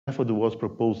method was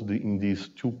proposed in these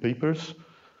two papers.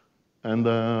 And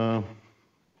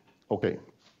okay.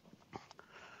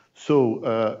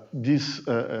 So this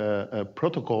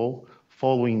protocol,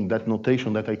 following that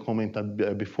notation that I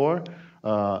commented before,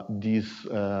 these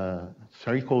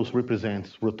circles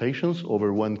represent rotations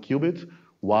over 1 qubit,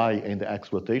 y and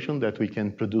x rotation, that we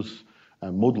can produce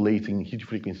modulating heat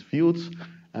frequency fields.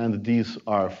 And these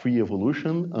are free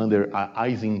evolution under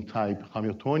Ising type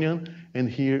Hamiltonian. And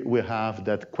here we have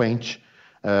that quench.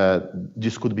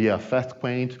 This could be a fast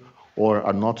quench, or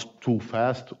are not too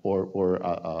fast, or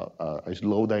a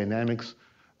slow dynamics,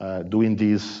 doing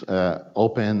this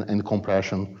open and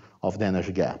compression of the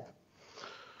energy gap.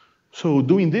 So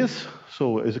doing this,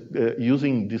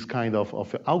 using this kind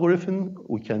of algorithm,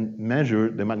 we can measure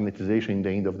the magnetization in the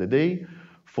end of the day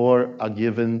for a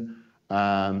given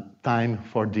time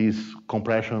for this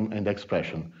compression and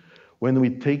expression. When we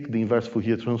take the inverse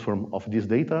Fourier transform of this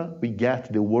data, we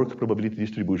get the work probability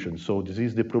distribution. So this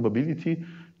is the probability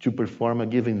to perform a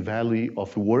given value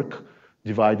of work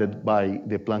divided by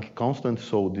the Planck constant.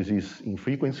 So this is in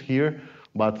frequency here,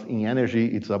 but in energy,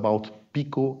 it's about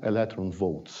pico-electron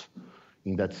volts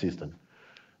in that system.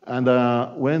 And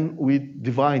when we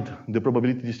divide the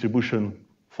probability distribution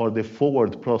for the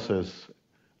forward process,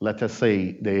 let us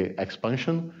say the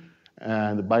expansion,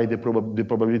 and by the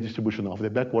probability distribution of the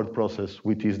backward process,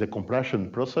 which is the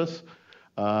compression process,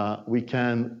 we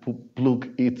can plug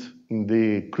it in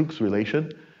the Crookes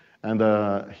relation. And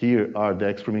here are the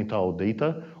experimental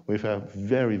data with a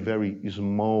very, very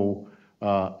small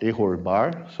error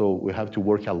bar. So we have to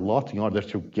work a lot in order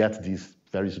to get this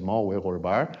very small error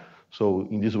bar. So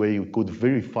in this way, we could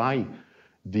verify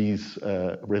this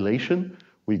relation.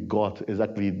 We got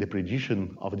exactly the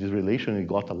prediction of this relation. We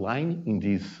got a line in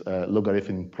this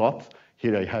logarithmic plot.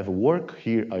 Here I have a work.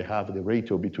 Here I have the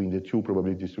ratio between the two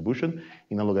probability distribution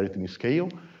in a logarithmic scale.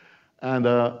 And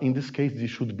in this case, this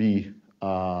should be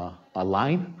a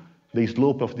line. The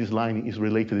slope of this line is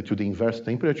related to the inverse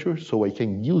temperature. So I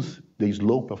can use the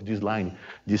slope of this line,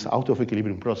 this out of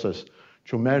equilibrium process,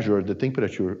 to measure the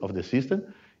temperature of the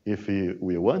system if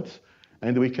we want.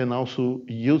 And we can also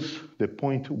use the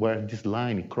point where this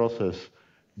line crosses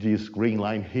this green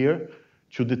line here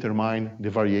to determine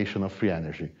the variation of free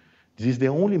energy. This is the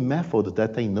only method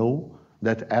that I know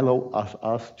that allows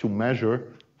us to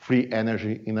measure free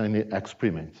energy in an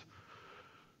experiment.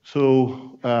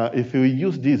 So if we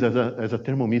use this as a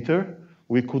thermometer,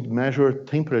 we could measure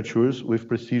temperatures with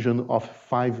precision of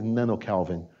 5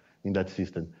 nanokelvin in that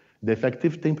system. The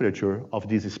effective temperature of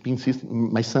this spin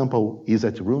system, my sample is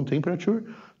at room temperature,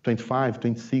 25,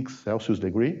 26 Celsius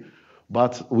degree,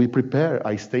 but we prepare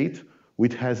a state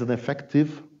which has an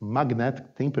effective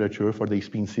magnetic temperature for the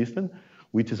spin system,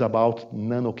 which is about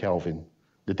nanokelvin,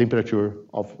 the temperature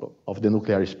of the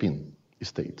nuclear spin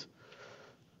state.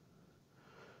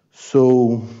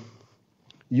 So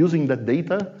using that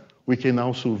data, we can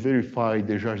also verify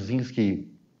the Jarzynski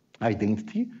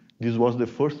identity. This was the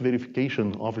first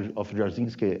verification of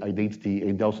Jarzynski identity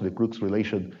and also the Crookes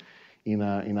relation in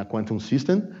a quantum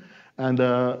system. And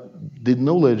the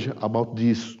knowledge about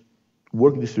this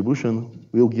work distribution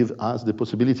will give us the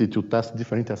possibility to test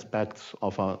different aspects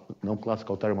of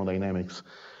non-classical thermodynamics,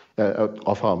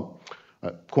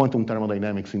 quantum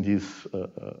thermodynamics in this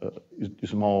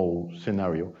small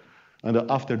scenario. And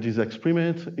after this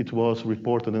experiment, it was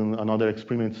reported in another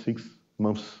experiment 6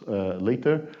 months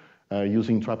later,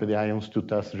 using trapped ions to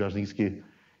test Jarzynski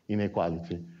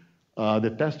inequality.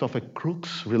 The test of a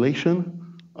Crookes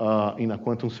relation in a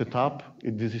quantum setup,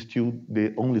 this is still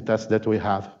the only test that we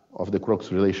have of the Crookes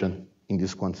relation in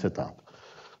this quantum setup.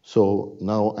 So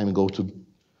now I'm going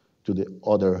to the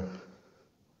other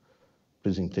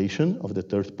presentation of the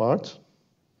third part.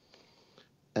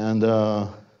 And I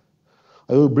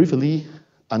will briefly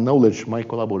acknowledge my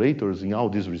collaborators in all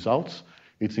these results.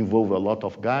 It's involved a lot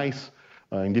of guys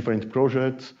in different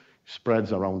projects,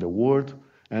 spreads around the world,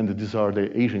 and these are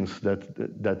the agents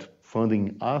that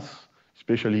funding us.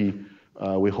 Especially,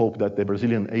 we hope that the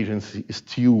Brazilian agency is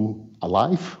still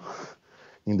alive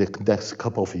in the next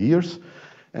couple of years.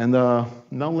 And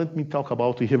now let me talk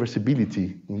about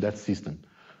irreversibility in that system.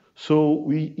 So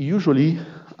we usually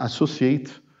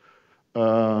associate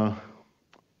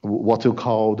what you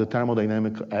call the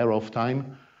thermodynamic error of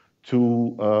time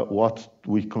to what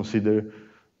we consider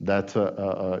that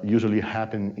usually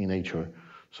happen in nature.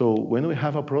 So when we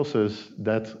have a process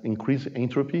that increases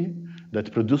entropy,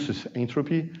 that produces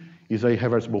entropy, is a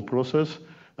reversible process.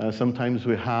 Sometimes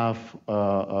we have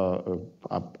a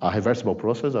reversible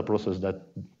process, a process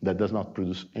that does not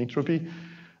produce entropy.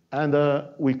 And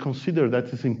we consider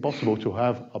that it's impossible to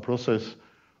have a process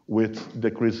with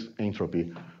decreased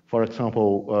entropy. For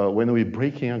example, when we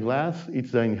break in a glass,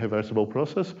 it's an irreversible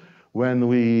process. When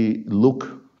we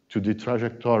look to the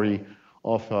trajectory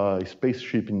of a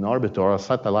spaceship in orbit or a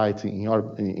satellite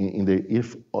in the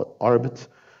Earth orbit,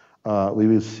 we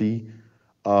will see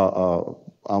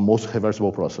a most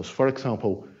reversible process. For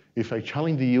example, if I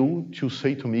challenge you to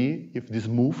say to me if this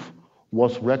move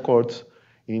was recorded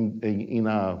in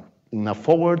a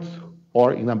forward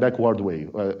or in a backward way,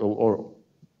 or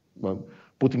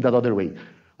putting that other way,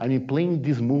 I'm playing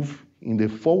this move in the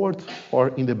forward or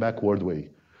in the backward way.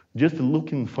 Just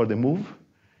looking for the move,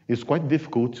 it's quite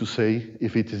difficult to say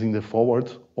if it is in the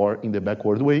forward or in the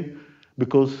backward way,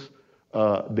 because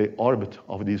the orbit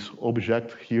of this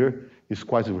object here is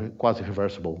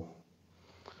quasi-reversible.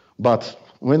 But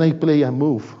when I play a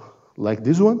move like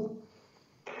this one,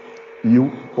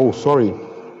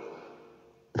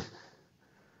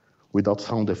 without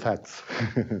sound effects,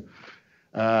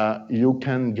 you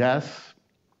can guess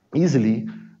easily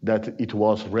that it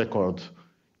was recorded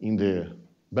in the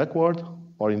backward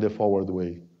or in the forward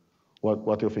way.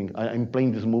 What do you think? I'm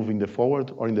playing this move in the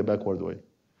forward or in the backward way?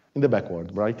 In the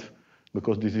backward, right?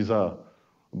 Because this is a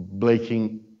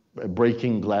breaking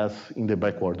glass in the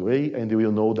backward way, and you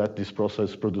will know that this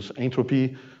process produces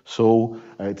entropy, so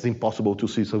it's impossible to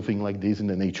see something like this in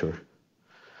the nature.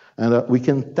 And we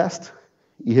can test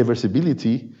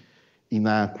irreversibility in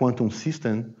a quantum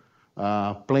system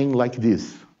playing like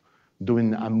this,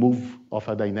 doing a move of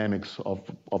a dynamics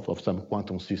of some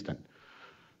quantum system.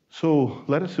 So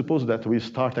let us suppose that we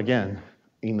start again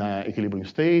in an equilibrium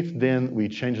state, then we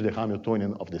change the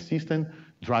Hamiltonian of the system,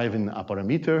 driving a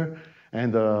parameter,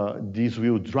 and this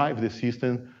will drive the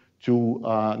system to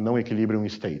a non-equilibrium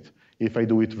state. If I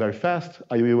do it very fast,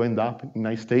 I will end up in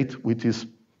a state which is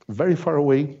very far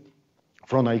away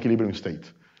from an equilibrium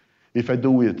state. If I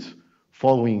do it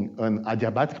following an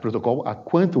adiabatic protocol, a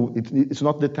quantum, it's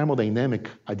not the thermodynamic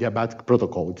adiabatic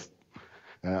protocol.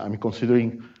 I'm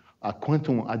considering a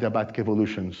quantum adiabatic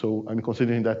evolution. So I'm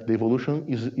considering that the evolution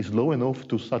is low enough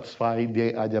to satisfy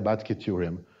the adiabatic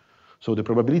theorem. So the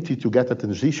probability to get a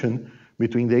transition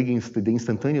between the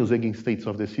instantaneous eigenstates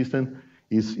of the system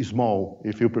is small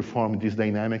if you perform these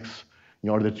dynamics in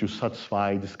order to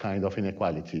satisfy this kind of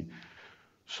inequality.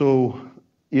 So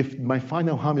if my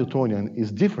final Hamiltonian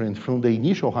is different from the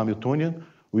initial Hamiltonian,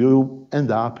 we will end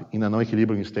up in a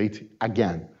non-equilibrium state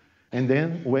again. And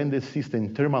then when the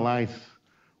system thermalizes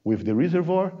with the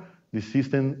reservoir, the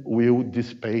system will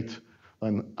dissipate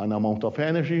an amount of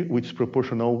energy which is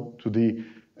proportional to the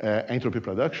entropy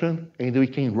production, and we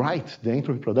can write the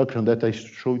entropy production that I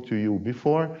showed to you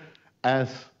before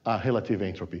as a relative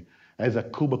entropy, as a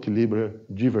Kubo-Equilibrium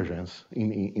divergence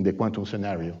in the quantum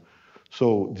scenario.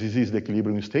 So this is the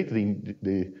equilibrium state,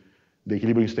 the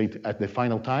equilibrium state at the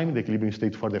final time, the equilibrium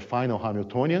state for the final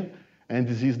Hamiltonian, and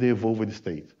this is the evolved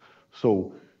state.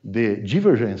 So the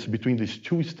divergence between these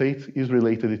two states is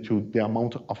related to the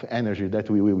amount of energy that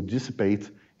we will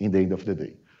dissipate in the end of the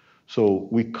day. So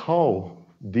we call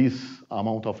this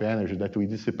amount of energy that we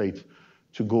dissipate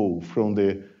to go from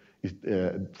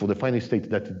for the final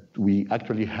state that we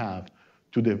actually have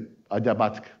to the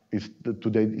adiabatic, to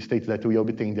the state that we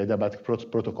obtain the adiabatic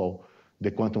protocol, the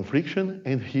quantum friction,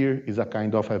 and here is a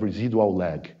kind of a residual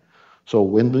lag. So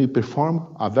when we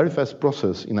perform a very fast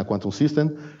process in a quantum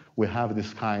system, we have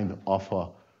this kind of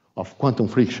quantum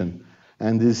friction,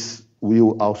 and this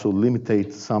will also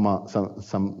limitate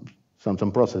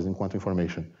some process in quantum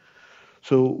information.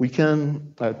 So we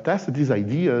can test these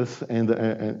ideas,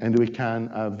 and we can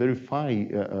verify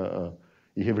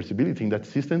irreversibility in that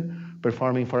system,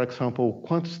 performing, for example,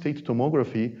 quantum state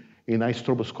tomography in a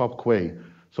stroboscopic way.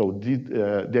 So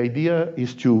the idea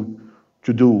is to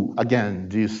do, again,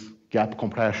 this gap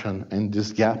compression and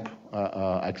this gap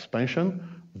expansion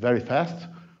very fast.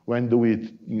 When do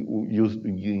it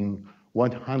in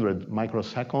 100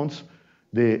 microseconds,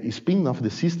 the spin of the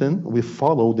system will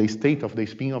follow the state of the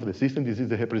spin of the system. This is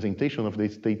the representation of the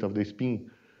state of the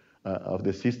spin of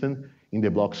the system in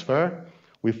the Bloch sphere.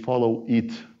 We follow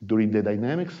it during the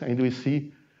dynamics, and we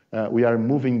see we are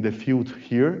moving the field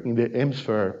here in the M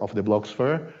sphere of the Bloch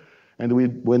sphere. And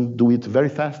when do it very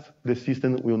fast, the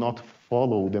system will not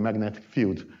follow the magnetic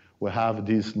field. We have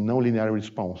this nonlinear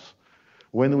response.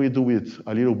 When we do it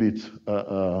a little bit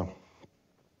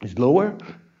slower,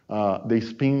 the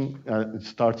spin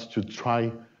starts to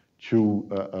try to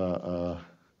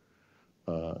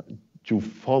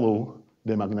follow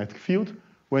the magnetic field.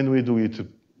 When we do it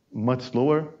much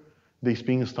slower, the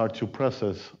spin starts to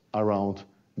process around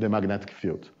the magnetic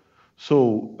field.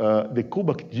 So the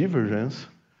Kubo divergence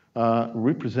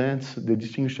represents the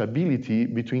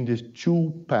distinguishability between these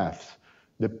two paths,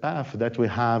 the path that we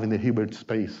have in the Hilbert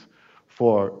space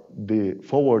for the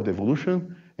forward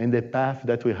evolution and the path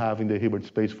that we have in the Hilbert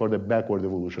space for the backward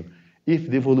evolution. If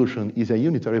the evolution is a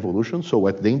unitary evolution, so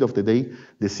at the end of the day,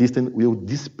 the system will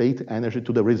dissipate energy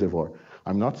to the reservoir.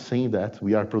 I'm not saying that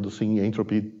we are producing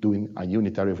entropy doing a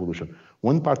unitary evolution.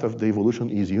 One part of the evolution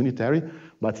is unitary,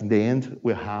 but in the end,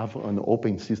 we have an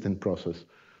open system process,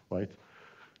 right?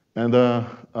 And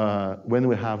when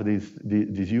we have this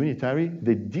unitary,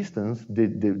 the distance,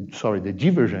 the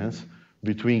divergence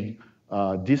between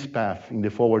this path in the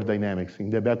forward dynamics, in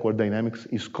the backward dynamics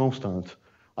is constant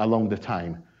along the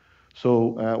time.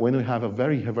 So when we have a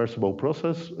very reversible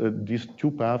process, these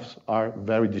two paths are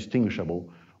very distinguishable.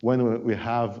 When we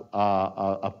have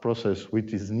a process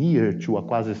which is near to a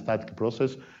quasi-static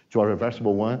process, to a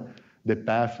reversible one, the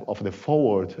path of the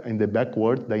forward and the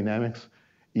backward dynamics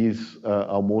is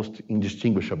almost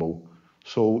indistinguishable.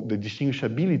 So the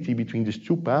distinguishability between these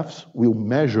two paths will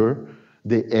measure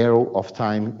the arrow of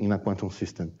time in a quantum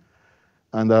system.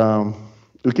 And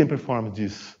we can perform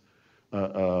this,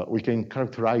 we can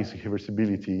characterize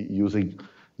reversibility using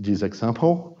this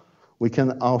example. We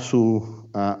can also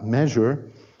measure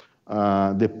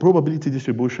the probability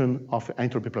distribution of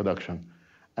entropy production.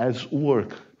 As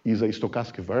work is a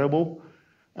stochastic variable,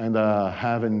 and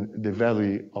having the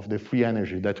value of the free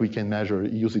energy that we can measure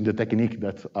using the technique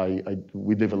that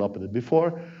we developed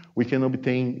before, we can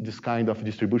obtain this kind of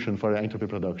distribution for entropy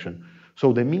production.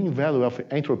 So the mean value of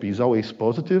entropy is always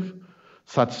positive,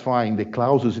 satisfying the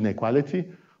Clausius inequality,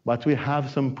 but we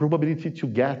have some probability to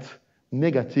get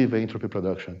negative entropy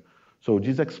production. So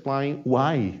this explains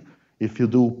why, if you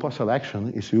do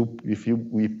post-selection,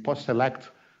 we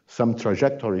post-select some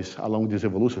trajectories along this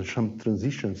evolution, some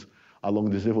transitions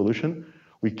along this evolution,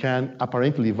 we can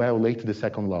apparently violate the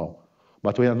second law.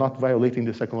 But we are not violating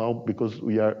the second law because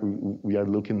we are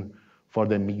looking for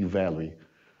the mean value.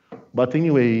 But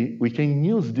anyway, we can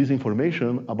use this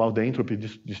information about the entropy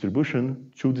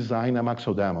distribution to design a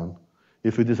Maxwell diamond.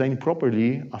 If we design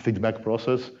properly a feedback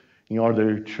process in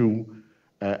order to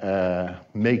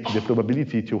make the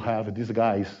probability to have these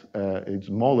guys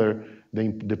smaller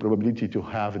than the probability to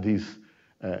have these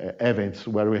events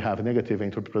where we have negative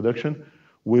entropy production,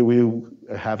 we will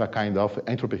have a kind of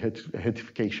entropy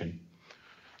rectification.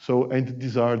 So, and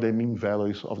these are the mean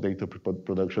values of the entropy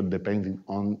production depending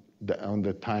on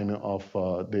the time of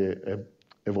the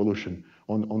evolution,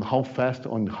 on how fast,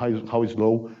 on how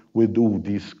slow we do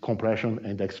this compression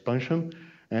and expansion.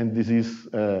 And this is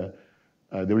the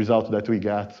result that we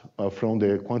get from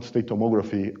the quantum state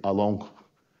tomography along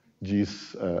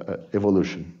this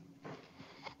evolution.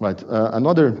 Right.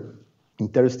 Another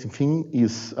interesting thing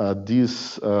is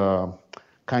this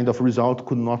kind of result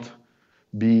could not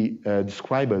be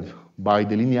described by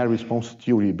the linear response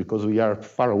theory because we are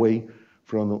far away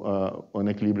from on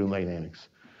equilibrium dynamics.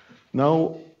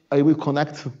 Now I will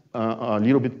connect a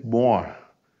little bit more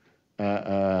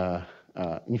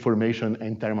information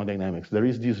and thermodynamics. There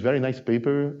is this very nice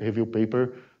paper, review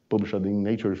paper, published in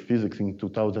Nature Physics in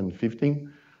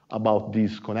 2015 about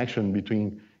this connection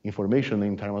between information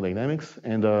and thermodynamics,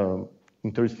 and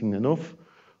interesting enough,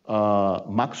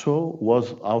 Maxwell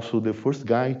was also the first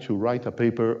guy to write a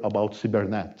paper about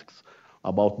cybernetics,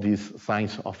 about this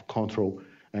science of control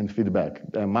and feedback.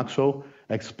 Maxwell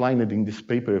explained it in this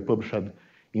paper published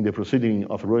in the Proceedings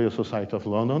of Royal Society of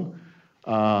London,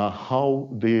 how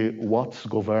the Watts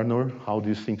governor, how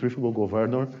this centrifugal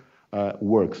governor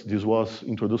works. This was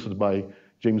introduced by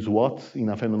James Watt in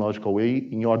a phenomenological way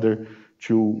in order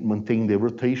to maintain the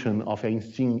rotation of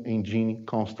Einstein engine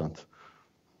constant.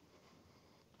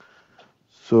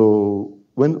 So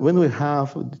when we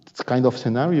have this kind of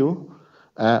scenario,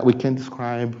 we can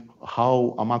describe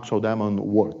how a Maxwell diamond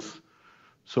works.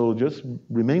 So just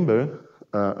remember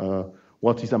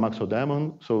what is a Maxwell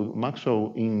diamond. So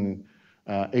Maxwell in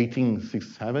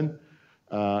 1867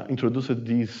 introduced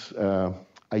this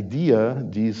idea,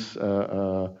 this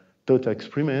thought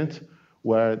experiment,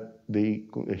 where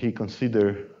he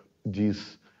considered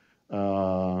this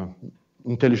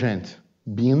intelligent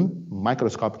being,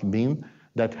 microscopic being,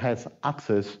 that has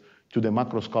access to the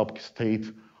macroscopic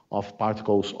state of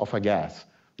particles of a gas.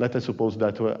 Let us suppose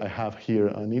that I have here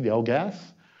an ideal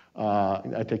gas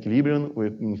at equilibrium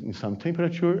in some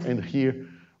temperature, and here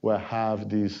we have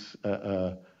this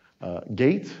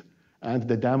gate, and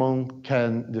the diamond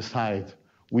can decide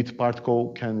which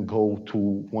particle can go to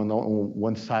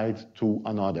one side to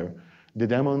another. The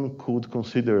diamond could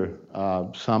consider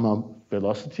some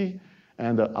velocity,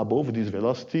 and above this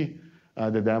velocity,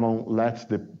 the diamond lets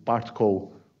the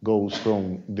particle goes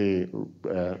from the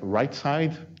right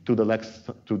side to the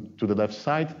left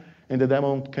side, and the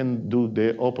diamond can do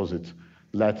the opposite.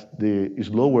 let the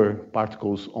slower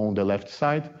particles on the left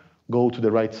side go to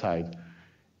the right side.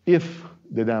 If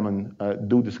the daemon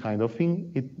do this kind of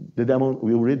thing, the daemon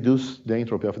will reduce the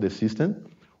entropy of the system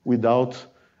without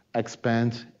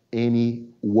expand any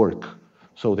work.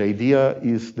 So the idea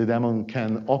is the daemon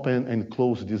can open and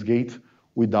close this gate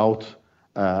without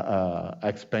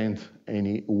expand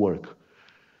any work.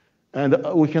 And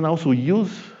we can also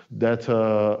use that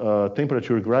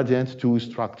temperature gradient to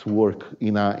extract work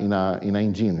in an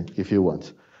engine, if you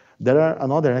want. There are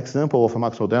another example of a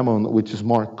Maxwell daemon which is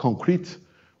more concrete,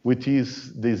 which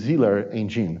is the Ziller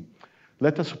engine.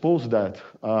 Let us suppose that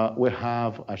we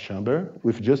have a chamber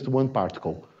with just one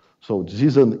particle. So this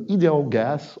is an ideal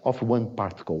gas of one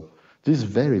particle. This is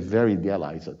very, very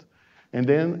idealized. And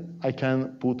then I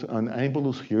can put an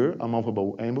ambulance here, a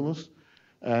movable ambulance,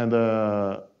 and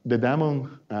the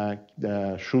daemon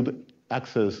should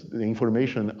access the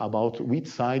information about which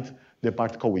side the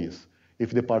particle is.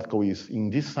 If the particle is in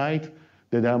this side,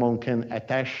 the daemon can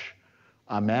attach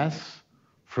a mass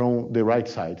from the right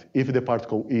side. If the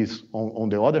particle is on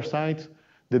the other side,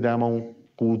 the daemon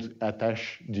could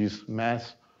attach this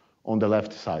mass on the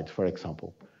left side, for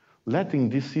example. Letting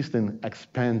this system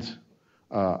expand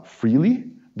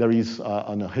freely, there is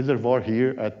a reservoir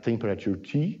here at temperature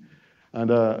T, and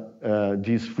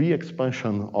this free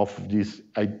expansion of this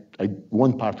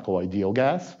one particle ideal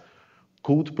gas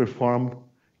could perform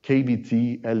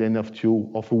kBT ln of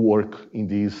 2 of work in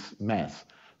this mass.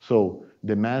 So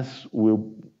the mass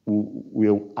will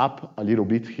up a little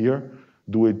bit here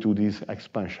due to this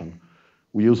expansion.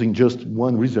 We're using just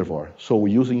one reservoir. So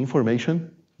we're using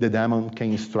information, the daemon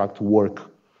can extract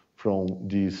work from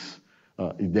this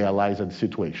idealized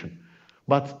situation.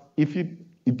 But if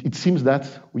it seems that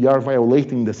we are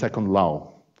violating the second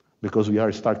law because we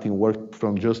are starting work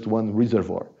from just one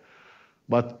reservoir.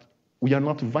 But we are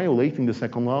not violating the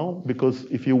second law because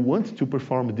if you want to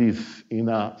perform this in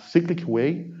a cyclic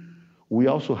way, we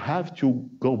also have to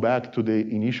go back to the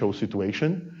initial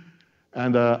situation,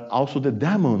 and also the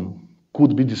daemon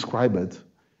could be described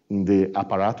in the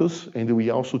apparatus, and we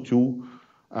also to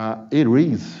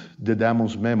erase the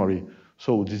daemon's memory.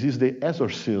 So this is the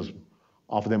exorcism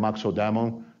of the Maxwell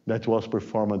daemon that was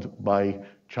performed by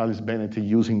Charles Bennett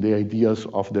using the ideas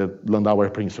of the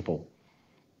Landauer principle.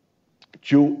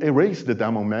 To erase the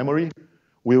daemon memory,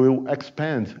 we will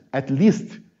expand at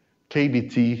least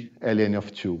kBT ln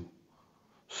of 2.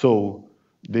 So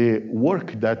the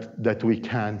work that we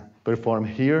can perform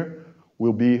here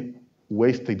will be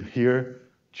wasted here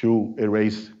to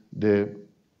erase the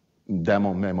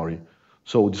daemon memory.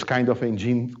 So this kind of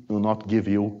engine will not give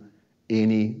you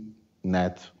any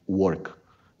net work.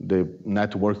 The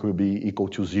net work will be equal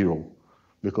to 0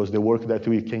 because the work that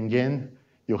we can gain,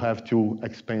 you have to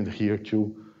expand here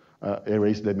to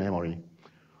erase the memory.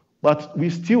 But we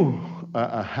still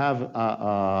have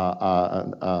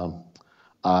an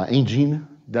engine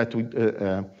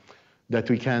that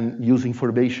we can use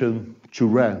information to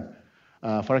run.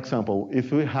 For example,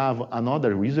 if we have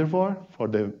another reservoir for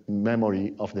the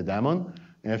memory of the daemon,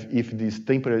 if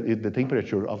the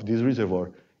temperature of this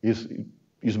reservoir is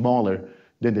smaller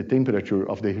than the temperature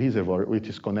of the reservoir which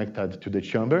is connected to the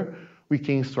chamber, we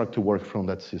can instruct to work from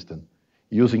that system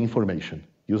using information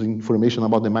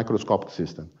about the microscopic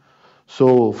system.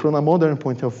 So from a modern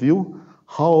point of view,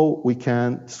 how we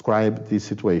can describe this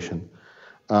situation?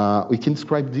 We can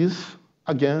describe this,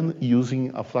 again,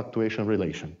 using a fluctuation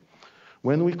relation.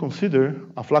 When we consider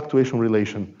a fluctuation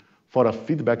relation for a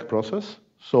feedback process,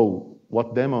 so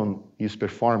what daemon is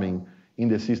performing in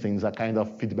the system is a kind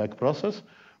of feedback process,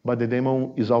 but the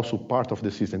daemon is also part of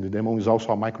the system. The daemon is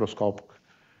also a microscopic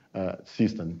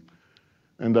system.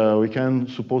 And we can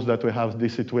suppose that we have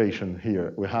this situation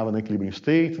here. We have an equilibrium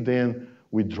state, then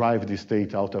we drive the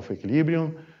state out of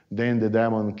equilibrium, then the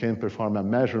daemon can perform a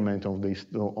measurement on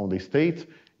the state.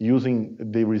 Using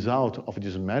the result of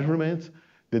this measurement,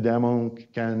 the daemon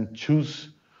can choose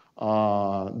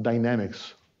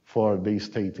dynamics for the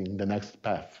state in the next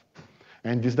path.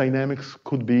 And this dynamics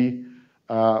could be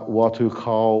what we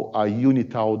call a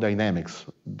unital dynamics,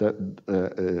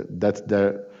 that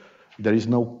there is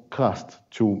no cost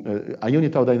to. A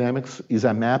unital dynamics is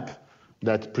a map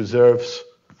that preserves,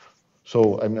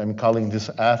 so I'm calling this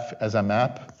F as a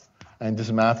map, and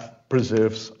this map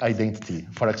preserves identity.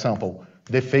 For example,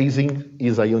 the phasing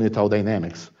is a unital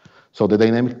dynamics. So the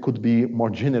dynamic could be more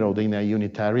general than a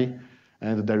unitary,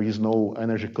 and there is no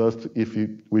energy cost if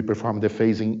we perform the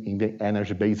phasing in the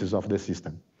energy basis of the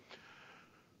system.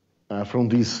 From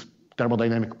this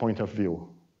thermodynamic point of view.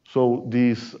 So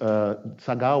this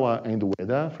Sagawa and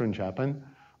Ueda from Japan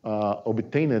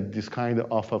obtained this kind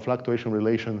of a fluctuation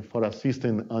relation for a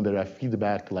system under a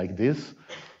feedback like this.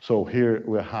 So here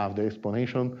we have the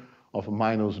exponential of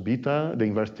minus beta, the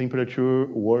inverse temperature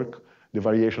work, the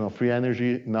variation of free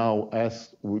energy. Now,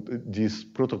 as this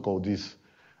protocol, this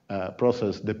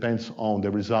process depends on the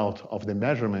result of the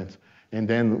measurement, and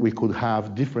then we could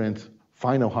have different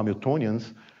final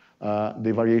Hamiltonians.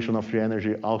 The variation of free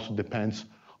energy also depends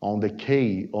on the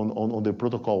K, on the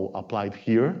protocol applied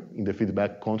here in the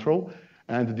feedback control.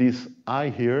 And this I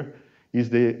here is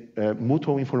the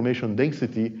mutual information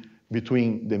density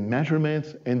between the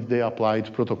measurement and the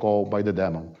applied protocol by the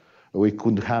daemon. We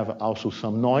could have also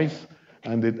some noise,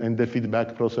 and the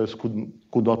feedback process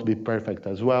could not be perfect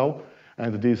as well.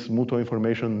 And this mutual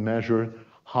information measure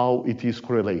how it is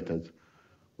correlated,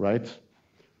 right?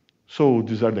 So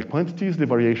these are the quantities. The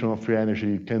variation of free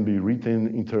energy can be written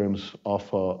in terms of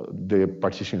the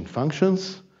partition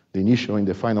functions, the initial and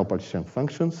the final partition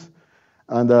functions.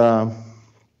 And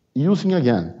using,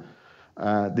 again,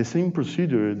 the same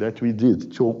procedure that we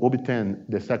did to obtain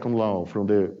the second law from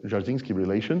the Jarzynski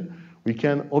relation, we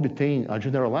can obtain a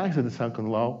generalized second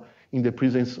law in the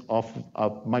presence of a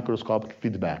microscopic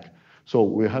feedback. So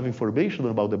we have information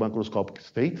about the macroscopic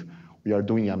state. We are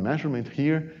doing a measurement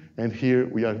here, and here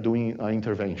we are doing an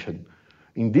intervention.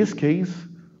 In this case,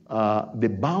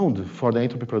 the bound for the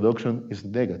entropy production is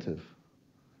negative.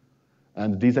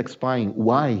 And this explains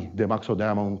why the Maxwell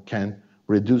daemon can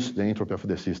reduce the entropy of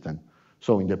the system.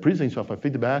 So in the presence of a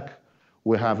feedback,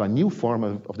 we have a new form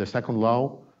of the second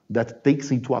law that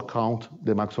takes into account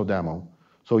the Maxwell daemon.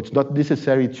 So it's not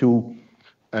necessary to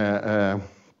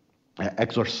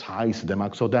exercise the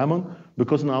Maxwell daemon,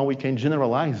 because now we can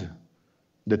generalize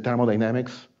the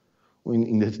thermodynamics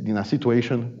in a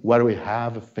situation where we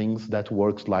have things that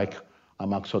works like a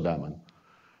Maxwell daemon.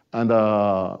 And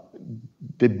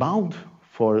the bound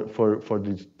for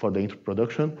the entropy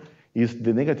production is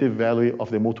the negative value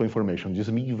of the mutual information. This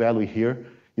mean value here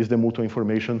is the mutual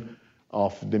information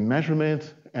of the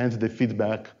measurement and the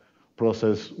feedback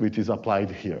process which is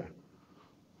applied here.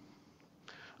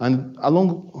 And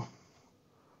along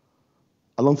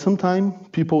some time,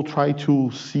 people try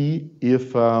to see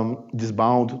if this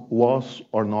bound was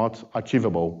or not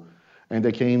achievable. And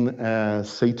they can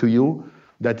say to you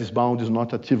that this bound is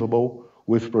not achievable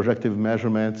with projective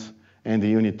measurements and the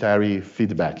unitary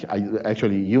feedback,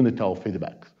 actually unital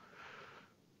feedback.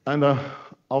 And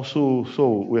also,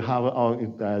 so we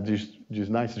have this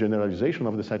nice generalization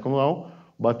of the second law,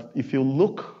 but if you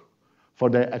look for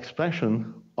the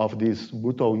expression of this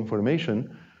mutual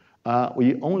information,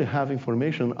 we only have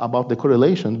information about the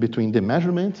correlation between the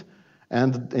measurement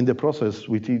and the process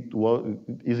which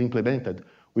is implemented.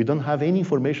 We don't have any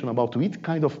information about which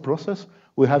kind of process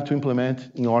we have to implement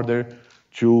in order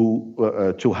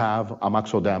to have a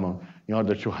Maxwell daemon, in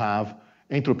order to have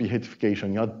entropy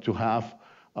rectification, in order to have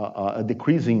a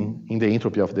decreasing in the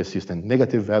entropy of the system,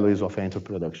 negative values of entropy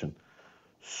production.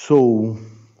 So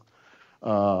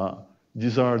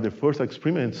these are the first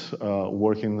experiments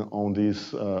working on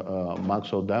these quantum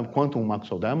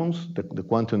Maxwell daemons, the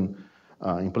quantum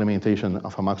implementation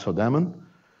of a Maxwell daemon.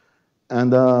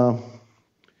 And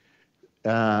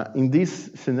in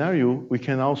this scenario, we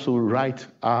can also write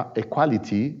a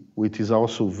equality, which is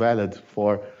also valid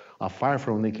for a far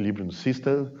from equilibrium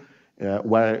system,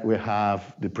 where we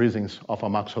have the presence of a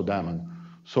Maxwell daemon.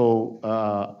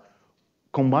 So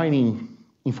combining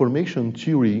information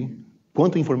theory,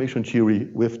 quantum information theory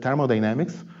with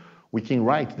thermodynamics, we can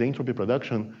write the entropy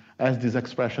production as this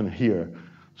expression here.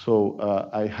 So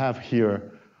I have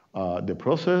here the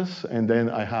process, and then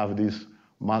I have this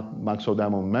Maxwell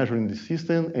daemon measuring the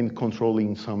system and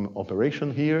controlling some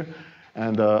operation here.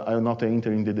 And I will not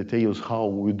enter in the details how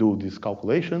we do this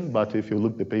calculation, but if you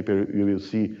look at the paper, you will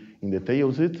see in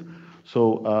details it.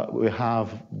 So we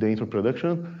have the entropy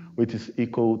production, which is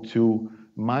equal to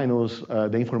minus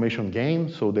the information gain,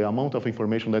 so the amount of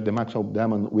information that the Maxwell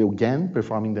daemon will gain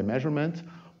performing the measurement,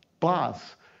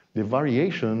 plus the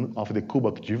variation of the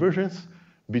Kubock divergence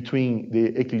between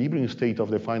the equilibrium state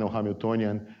of the final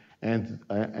Hamiltonian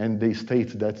and the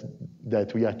state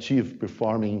that we achieve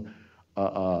performing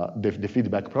the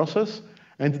feedback process,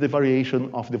 and the variation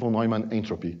of the von Neumann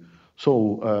entropy.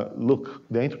 So look,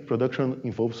 the entropy production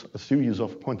involves a series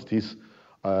of quantities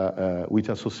which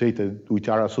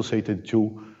are associated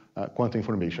to quantum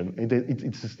information. And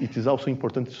it is also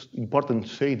important to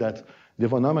say that the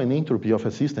von Neumann entropy of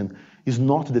a system is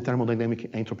not the thermodynamic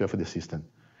entropy of the system.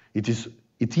 It is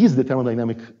the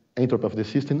thermodynamic entropy of the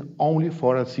system only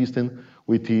for a system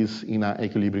which is in an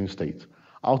equilibrium state.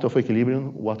 Out of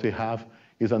equilibrium, what we have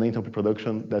is an entropy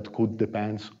production that could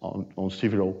depend on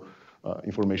several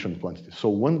information quantity.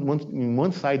 So in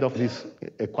one side of this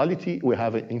equality, we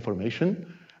have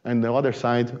information, and the other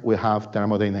side, we have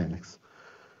thermodynamics.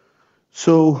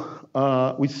 So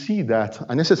we see that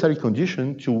a necessary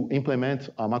condition to implement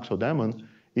a Maxwell diamond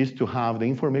is to have the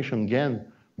information gain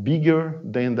bigger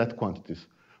than that quantities.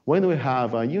 When we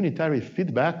have a unitary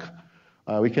feedback,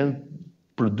 we can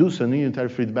produce a unitary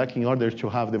feedback in order to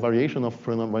have the variation of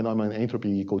phenomenon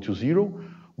entropy equal to 0,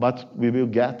 but we will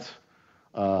get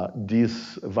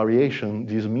this variation,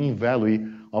 this mean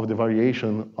value of the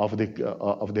variation of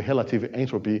the relative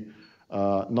entropy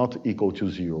not equal to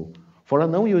 0. For a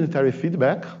non-unitary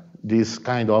feedback, this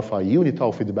kind of a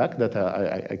unital feedback that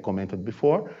I commented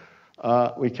before,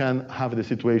 we can have the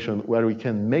situation where we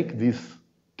can make this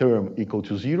term equal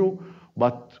to 0,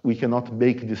 but we cannot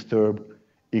make this term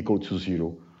equal to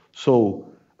 0. So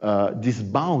this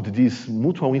bound, this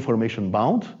mutual information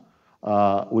bound,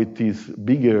 which is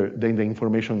bigger than the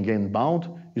information gain bound,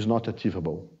 is not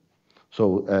achievable.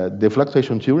 So the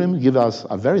fluctuation theorem gives us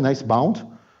a very nice bound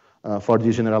for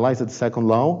the generalized second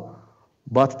law,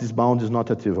 but this bound is not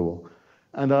achievable.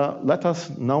 And let us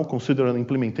now consider an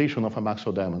implementation of a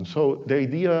Maxwell diamond. So the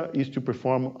idea is to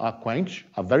perform a quench,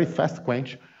 a very fast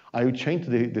quench. I will change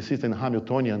the system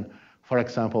Hamiltonian, for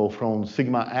example, from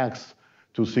sigma x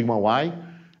to sigma y,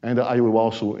 and I will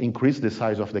also increase the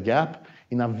size of the gap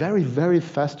in a very, very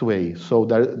fast way. So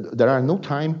there are no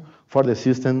time for the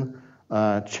system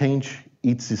change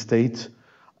its state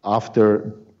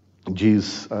after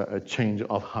this change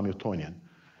of Hamiltonian.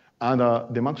 And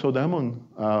the Maxwell diamond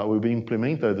will be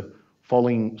implemented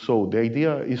following, so the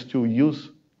idea is to use,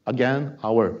 again,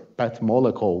 our pet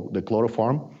molecule, the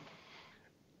chloroform,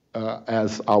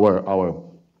 as our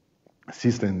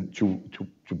system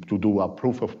to do a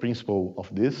proof of principle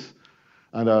of this.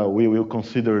 And we will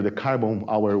consider the carbon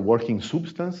our working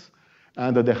substance,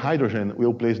 and the hydrogen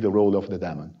will play the role of the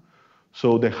diamond.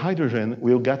 So the hydrogen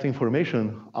will get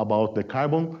information about the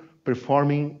carbon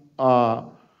performing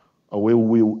we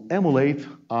will emulate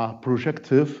a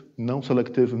projective,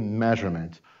 non-selective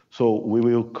measurement. So we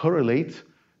will correlate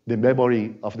the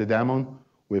memory of the diamond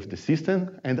with the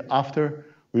system, and after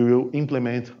we will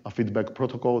implement a feedback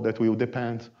protocol that will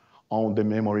depend on the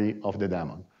memory of the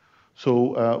diamond.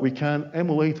 So we can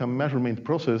emulate a measurement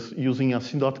process using a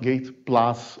CDOT gate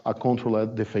plus a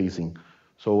controlled dephasing.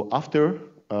 So after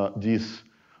this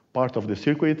part of the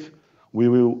circuit, we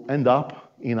will end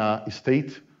up in a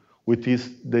state which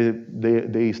is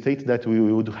the state that we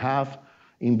would have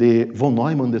in the von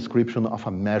Neumann description of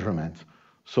a measurement.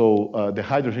 So the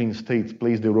hydrogen state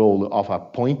plays the role of a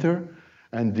pointer,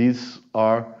 and these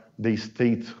are the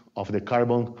state of the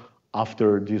carbon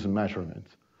after this measurement.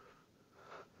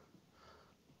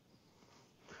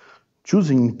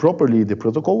 Choosing properly the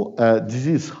protocol, this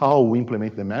is how we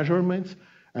implement the measurements,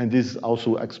 and this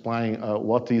also explains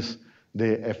what is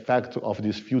the effect of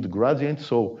this field gradient.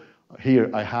 So here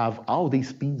I have all the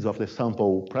speeds of the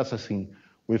sample processing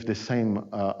with the same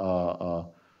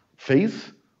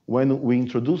phase. When we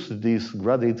introduce this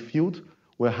gradient field,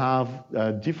 we have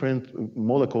different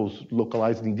molecules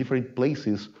localized in different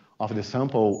places of the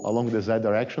sample along the z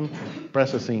direction,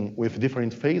 processing with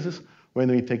different phases. When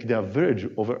we take the average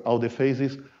over all the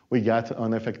phases, we get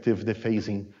an effective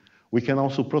dephasing. We can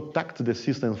also protect the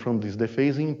system from this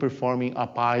dephasing, performing a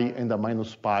pi and a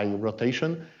minus pi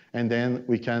rotation, and then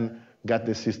we can get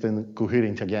the system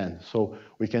coherent again. So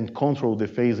we can control the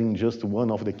phasing just one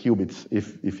of the qubits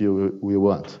if we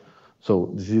want.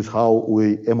 So this is how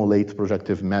we emulate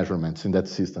projective measurements in that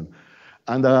system.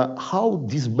 And how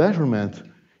this measurement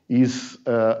is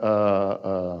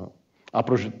a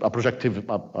bona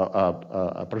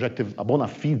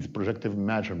fide projective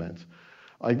measurement.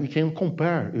 We can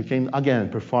compare, we can again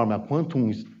perform a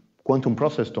quantum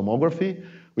process tomography.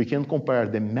 We can compare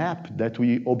the map that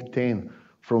we obtain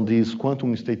from this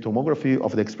quantum state tomography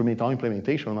of the experimental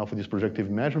implementation of this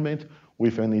projective measurement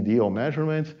with an ideal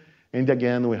measurement. And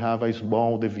again, we have a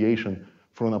small deviation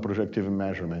from a projective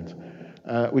measurement.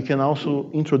 We can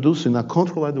also introduce in a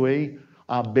controlled way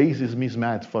a basis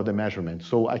mismatch for the measurement.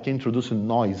 So I can introduce a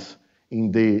noise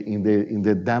in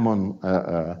the diamond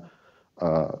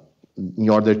in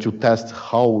order to test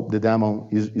how the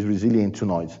diamond is resilient to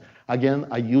noise. Again,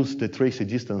 I use the trace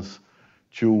distance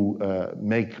to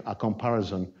make a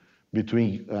comparison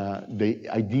between the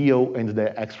ideal and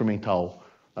the experimental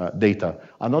data.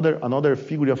 Another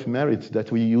figure of merit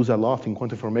that we use a lot in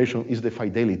quantum information is the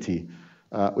fidelity.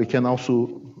 We can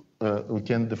also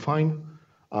define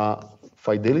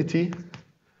fidelity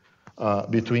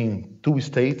between two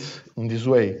states in this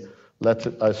way. Let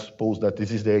us suppose that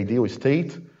this is the ideal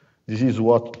state. This is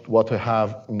what we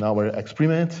have in our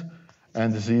experiment,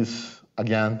 And this is,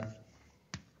 again,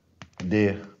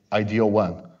 the ideal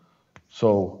one.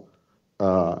 So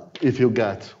if you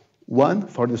get 1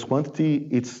 for this quantity,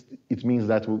 it means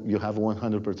that you have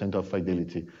 100% of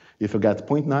fidelity. If you get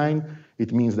 0.9,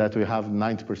 it means that we have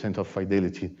 90% of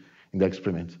fidelity in the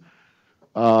experiment.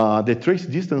 The trace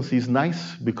distance is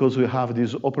nice because we have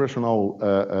this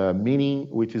operational meaning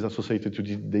which is associated to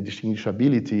the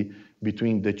distinguishability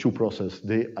between the two processes,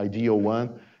 the ideal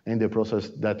one and the process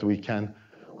that we can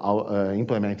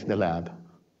implement in the lab.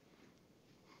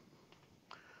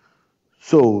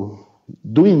 So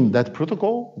doing that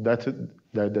protocol that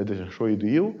I showed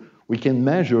you, we can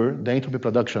measure the entropy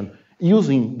production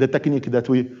using the technique that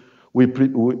we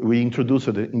introduced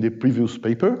in the previous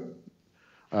paper,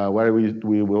 where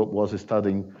we was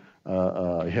studying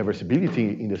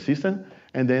reversibility in the system,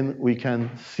 and then we can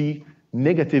see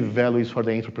negative values for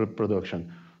the entropy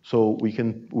production. So we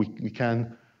can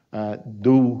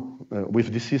do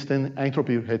with the system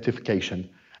entropy rectification,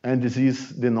 and this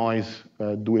is the noise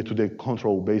due to the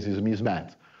control basis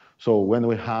mismatch. So when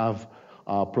we have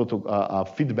a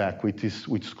feedback which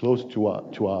is close to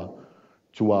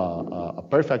a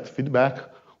perfect feedback,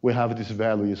 we have these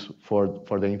values for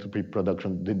the entropy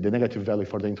production, the negative value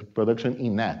for the entropy production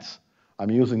in nets. I'm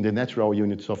using the natural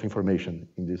units of information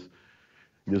in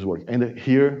this work. And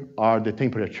here are the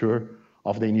temperature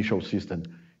of the initial system.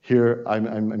 Here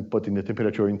I'm putting the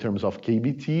temperature in terms of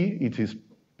kBT. It is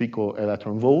pico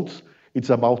electron volts.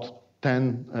 It's about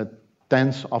 10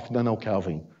 tenths of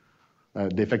nanokelvin,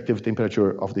 the effective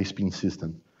temperature of the spin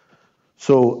system.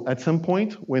 So at some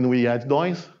point, when we add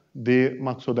noise, the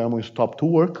Maxwell diamond stops to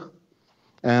work,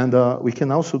 and we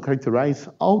can also characterize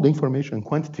all the information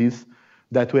quantities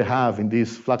that we have in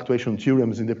these fluctuation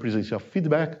theorems in the presence of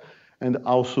feedback, and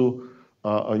also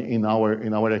in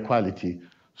our equality.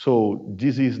 So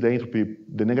this is the entropy,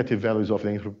 the negative values of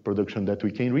the entropy production that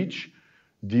we can reach.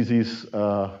 This is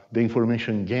the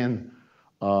information gain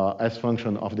as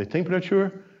function of the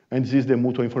temperature, and this is the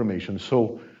mutual information.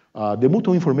 So the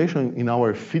mutual information in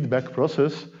our feedback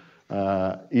process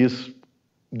is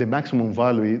the maximum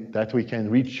value that we can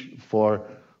reach for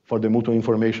the mutual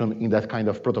information in that kind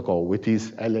of protocol, which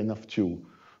is ln of 2.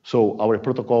 So our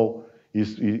protocol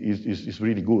is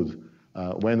really good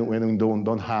when we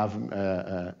don't have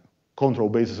control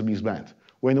basis mismatch.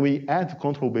 When we add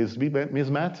control basis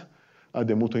mismatch,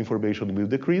 the mutual information will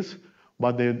decrease,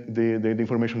 but the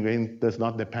information gain does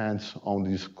not depend on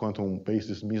this quantum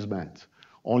basis mismatch.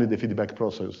 Only the feedback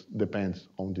process depends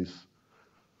on this.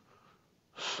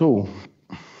 So,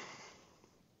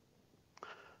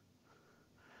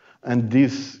 and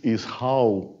this is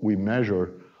how we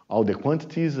measure all the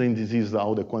quantities, and this is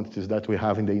all the quantities that we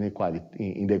have in the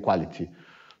equality.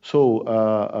 So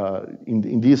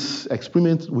in this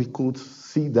experiment, we could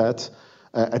see that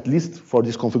at least for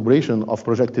this configuration of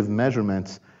projective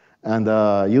measurements and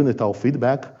unital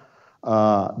feedback,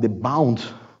 the bound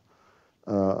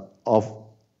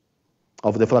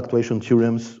of the fluctuation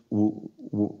theorems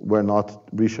were not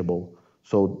reachable.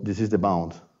 So this is the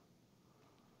bound,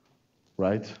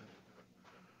 right?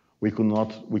 We could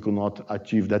not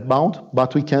achieve that bound,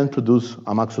 but we can produce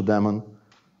a Maxwell diamond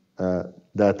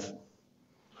that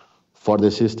for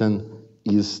the system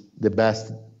is the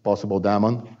best possible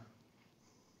diamond,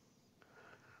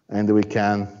 and we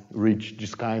can reach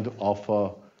this kind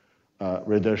of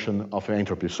reduction of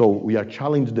entropy. So we are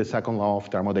challenging the second law of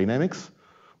thermodynamics,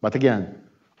 but again,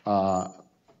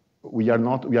 we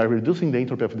are reducing the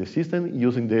entropy of the system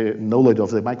using the knowledge of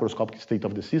the microscopic state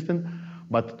of the system,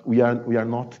 but we are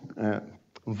not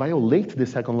violate the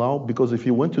second law, because if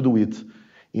you want to do it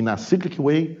in a cyclic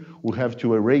way, we have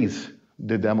to erase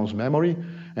the demon's memory,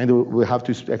 and we have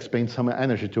to expend some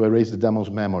energy to erase the demon's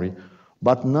memory.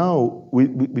 But now we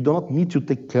do not need to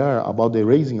take care about the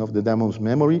erasing of the demon's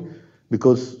memory,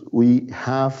 because we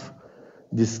have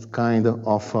this kind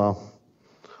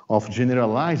of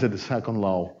generalized second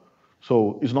law.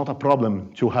 So it's not a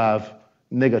problem to have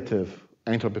negative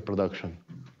entropy production,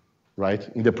 right?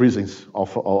 In the presence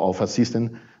of a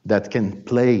system that can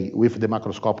play with the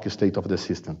macroscopic state of the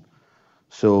system.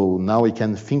 So now we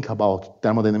can think about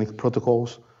thermodynamic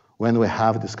protocols when we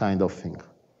have this kind of thing.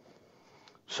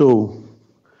 So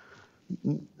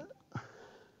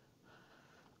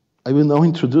I will now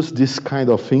introduce this kind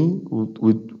of thing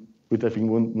with I think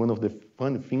one of the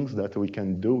fun things that we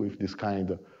can do with this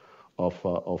kind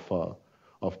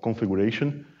of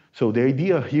configuration. So the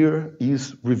idea here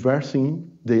is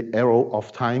reversing the arrow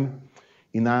of time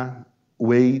in a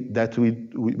way that we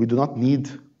do not need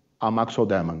a Maxwell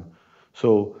diamond.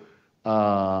 So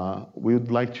we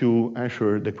would like to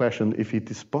answer the question if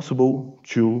it is possible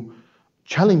to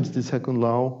challenge the second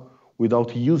law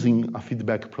without using a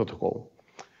feedback protocol?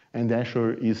 And the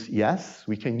answer is yes,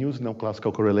 we can use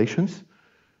neoclassical correlations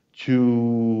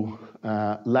to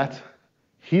let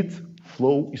heat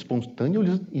flow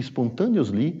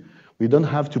spontaneously. We don't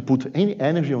have to put any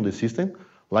energy on the system,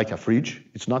 like a fridge.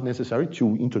 It's not necessary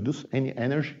to introduce any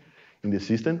energy in the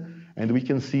system. And we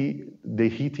can see the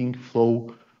heating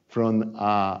flow from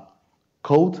a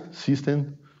cold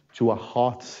system to a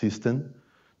hot system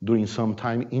during some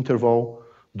time interval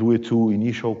due to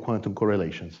initial quantum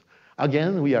correlations.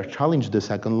 Again, we are challenging the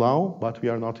second law, but we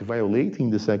are not violating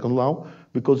the second law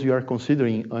because we are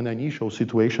considering an initial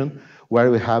situation where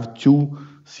we have two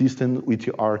systems which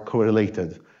are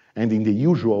correlated. And in the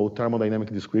usual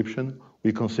thermodynamic description,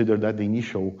 we consider that the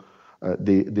initial,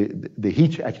 the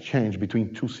heat exchange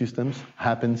between two systems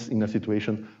happens in a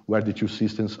situation where the two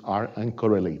systems are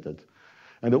uncorrelated.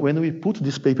 And when we put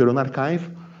this paper on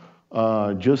archive,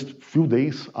 just a few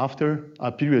days after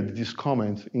appeared this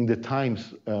comment in the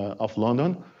Times of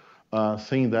London,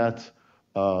 saying that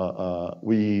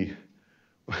we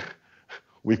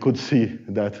could see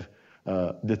that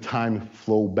the time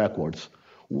flow backwards.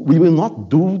 We will not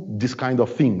do this kind of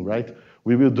thing, right?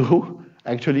 We will do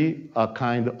actually a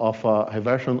kind of a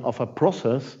reversion of a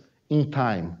process in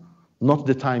time, not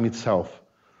the time itself.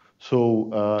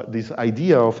 So this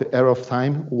idea of error of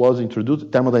time was introduced,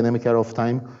 thermodynamic error of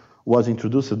time was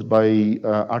introduced by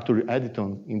Arthur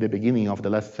Eddington in the beginning of the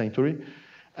last century.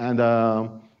 And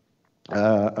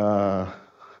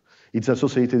it's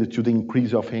associated to the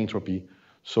increase of entropy.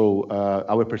 So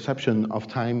our perception of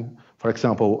time, for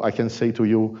example, I can say to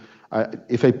you,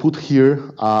 if I put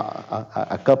here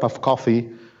a cup of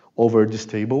coffee over this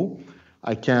table,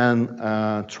 I can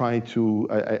try to,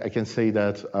 I can say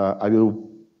that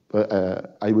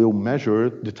I will measure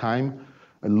the time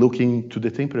looking to the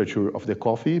temperature of the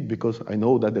coffee because I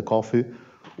know that the coffee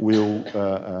will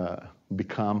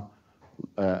become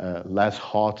less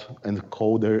hot and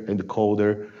colder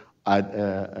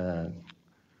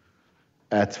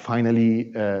at finally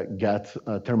get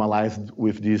thermalized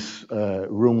with this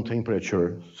room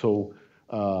temperature. So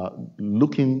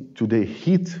looking to the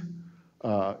heat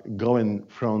going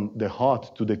from the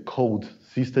hot to the cold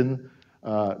system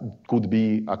could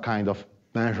be a kind of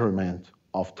measurement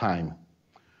of time.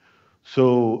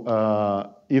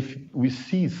 So if we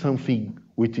see something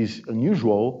which is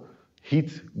unusual,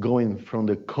 heat going from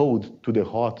the cold to the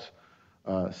hot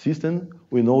system,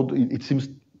 we know it seems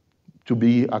to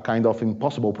be a kind of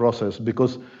impossible process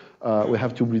because we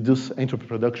have to reduce entropy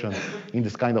production in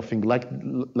this kind of thing,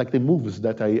 like the moves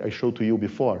that I showed to you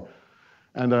before.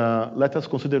 And let us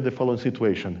consider the following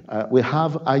situation. We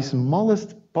have a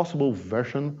smallest possible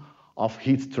version of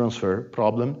heat transfer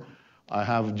problem. I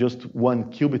have just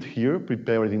one qubit here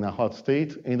prepared in a hot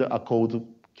state and a cold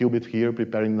qubit here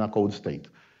prepared in a cold state,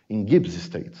 in Gibbs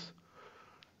states.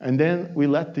 And then we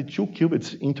let the two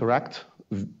qubits interact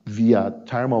via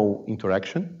thermal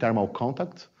interaction, thermal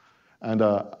contact. And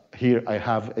here I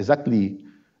have exactly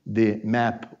the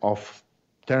map of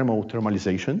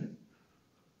thermalization.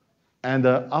 And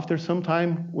after some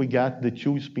time, we get the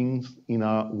two spins in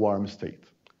a warm state.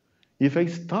 If I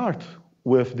start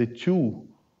with the two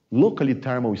locally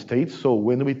thermal states, so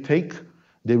when we take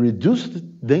the reduced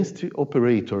density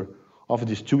operator of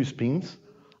these two spins,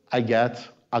 I get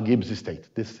a Gibbs state,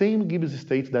 the same Gibbs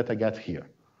state that I get here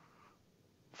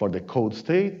for the cold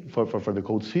state, for the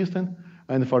cold system,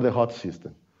 and for the hot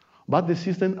system. But the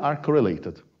systems are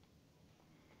correlated.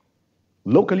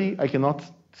 Locally, I cannot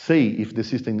say if the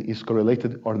system is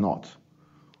correlated or not.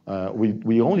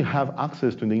 We only have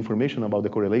access to the information about the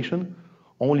correlation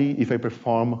only if I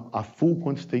perform a full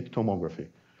quantitative tomography.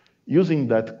 Using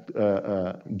that,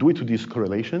 due to this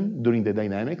correlation during the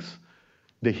dynamics,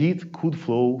 the heat could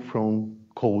flow from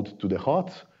cold to the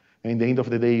hot, and at the end of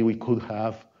the day, we could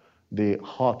have the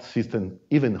hot system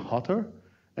even hotter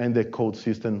and the cold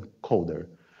system colder.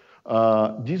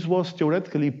 This was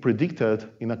theoretically predicted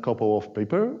in a couple of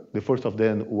papers. The first of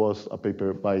them was a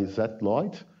paper by Z.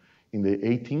 Lloyd in the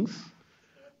 18th.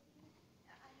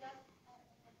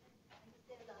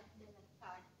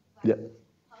 Yeah.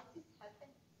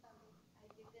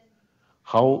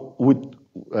 How would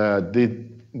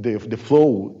the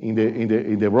flow in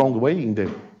the wrong way,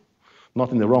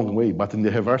 not in the wrong way, but in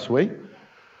the reverse way?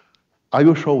 I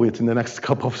will show it in the next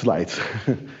couple of slides.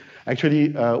 Actually,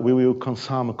 we will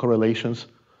consume correlations.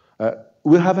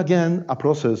 We have again a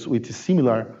process which is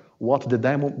similar what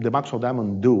the Maxwell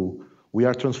diamond do. We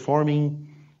are transforming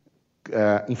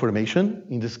information.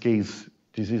 In this case,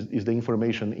 this is the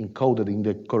information encoded in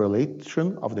the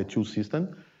correlation of the two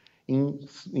systems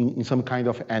in some kind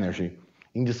of energy.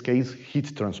 In this case,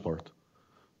 heat transport.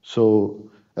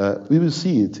 So We will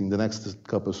see it in the next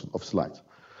couple of slides.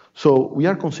 So we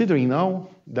are considering now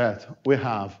that we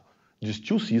have these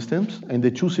two systems, and the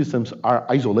two systems are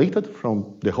isolated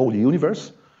from the whole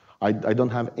universe. I don't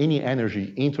have any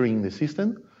energy entering the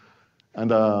system,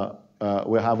 and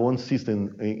we have one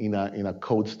system in a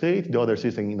cold state, the other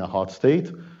system in a hot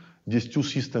state. These two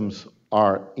systems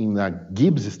are in a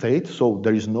Gibbs state, so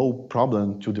there is no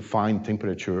problem to define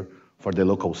temperature for the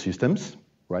local systems,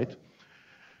 right?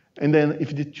 And then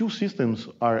if the two systems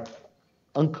are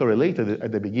uncorrelated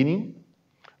at the beginning,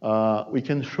 we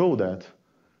can show that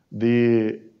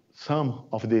the sum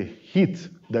of the heat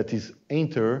that is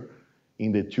entered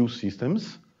in the two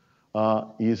systems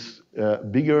is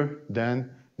bigger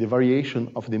than the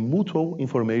variation of the mutual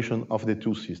information of the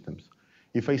two systems.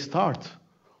 If I start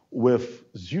with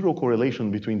zero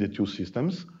correlation between the two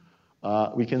systems,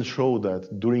 we can show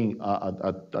that during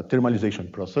a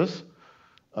thermalization process,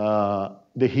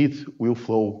 the heat will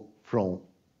flow from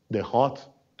the hot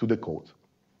to the cold.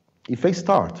 If I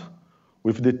start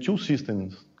with the two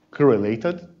systems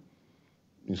correlated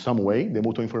in some way, the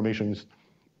mutual information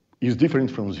is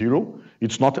different from zero.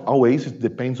 It's not always, it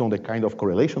depends on the kind of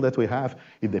correlation that we have.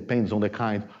 It depends on the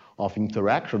kind of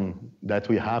interaction that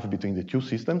we have between the two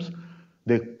systems.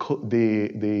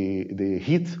 The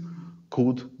heat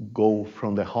could go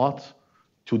from the hot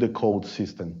to the cold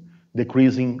system,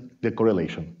 decreasing the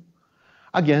correlation.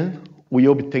 Again, we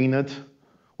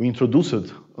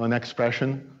introduced an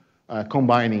expression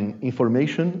combining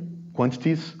information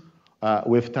quantities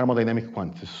with thermodynamic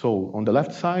quantities. So on the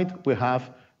left side, we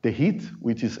have the heat,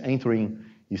 which is entering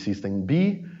the system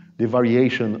B, the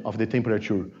variation of the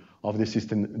temperature of the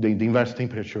system, the inverse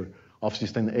temperature of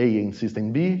system A and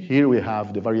system B. Here we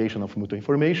have the variation of mutual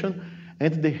information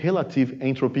and the relative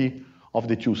entropy of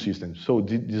the two systems. So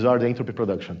these are the entropy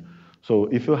production. So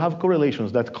if you have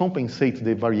correlations that compensate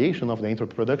the variation of the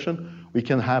entropy production, we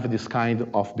can have this kind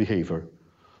of behavior.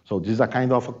 So this is a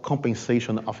kind of a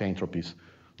compensation of entropies.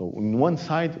 So on one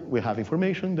side, we have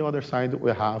information, the other side,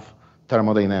 we have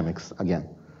thermodynamics again.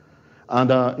 And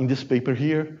in this paper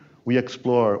here, we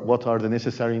explore what are the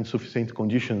necessary and sufficient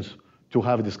conditions to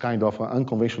have this kind of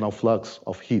unconventional flux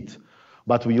of heat.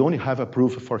 But we only have a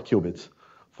proof for qubits.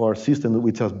 For systems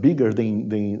which are bigger than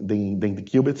the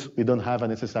qubits, we don't have a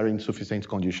necessary and sufficient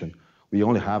condition. We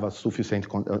only have a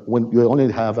we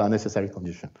only have a necessary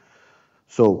condition.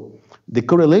 So the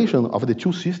correlation of the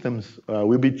two systems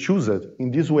will be chosen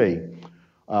in this way.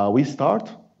 We start,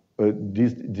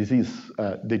 this is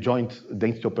the joint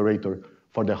density operator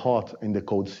for the hot and the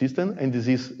cold system, and this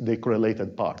is the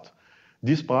correlated part.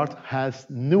 This part has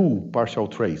no partial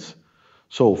trace.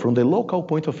 So from the local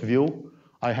point of view,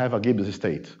 I have a Gibbs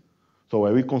state. So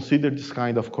I will consider this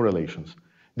kind of correlations.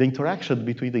 The interaction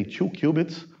between the two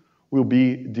qubits will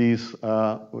be this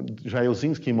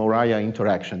Jajozinski-Moraya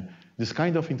interaction. This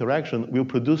kind of interaction will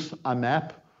produce a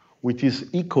map which is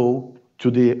equal to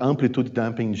the amplitude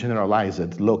damping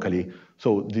generalized locally.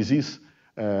 So this is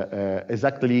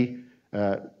exactly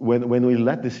when we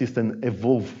let the system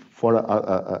evolve for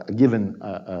a given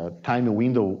time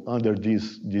window under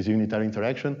this unitary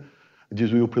interaction,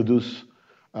 this will produce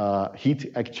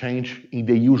heat exchange in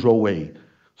the usual way.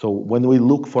 So when we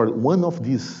look for one of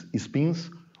these spins,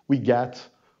 we get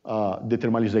the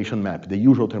thermalization map, the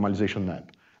usual thermalization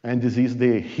map. And this is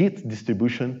the heat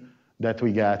distribution that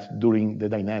we get during the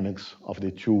dynamics of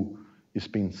the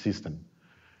two-spin system.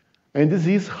 And this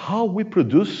is how we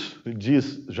produce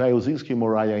this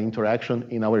Jajozinski-Moraya interaction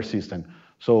in our system.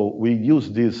 So we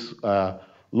use these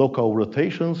local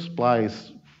rotations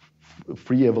plus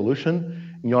free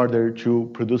evolution in order to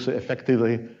produce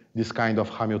effectively this kind of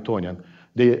Hamiltonian.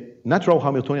 The natural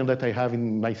Hamiltonian that I have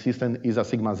in my system is a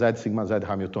sigma Z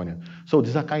Hamiltonian. So this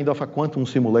is a kind of a quantum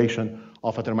simulation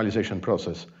of a thermalization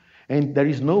process. And there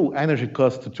is no energy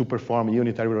cost to perform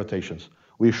unitary rotations.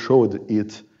 We showed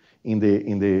it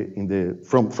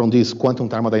from this quantum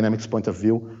thermodynamics point of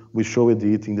view, we showed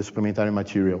it in the supplementary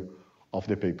material of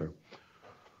the paper.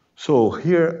 So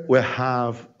here we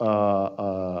have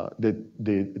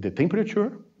the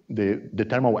temperature, the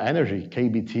thermal energy,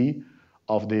 KBT,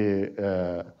 of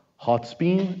the hot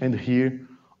spin, and here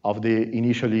of the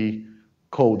initially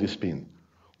cold spin.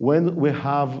 When we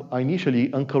have an initially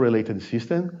uncorrelated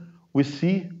system, we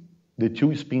see the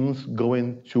two spins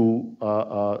going to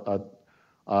a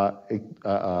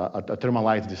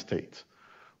thermalized state.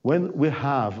 When we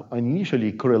have an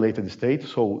initially correlated state,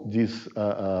 so these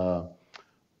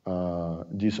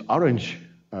orange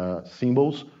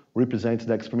symbols represent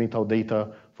the experimental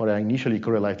data for an initially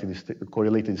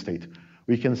correlated state.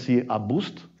 We can see a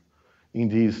boost in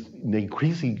the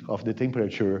increasing of the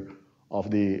temperature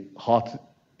of the hot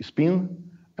spin,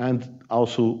 and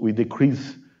also we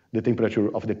decrease the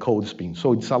temperature of the cold spin.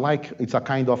 So it's a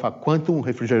kind of a quantum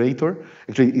refrigerator.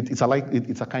 Actually,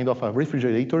 it's a kind of a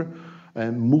refrigerator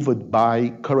moved by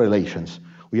correlations.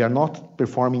 We are not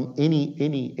performing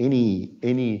any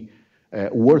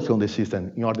work on the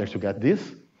system in order to get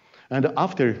this. And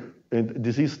after,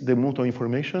 this is the mutual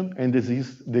information, and this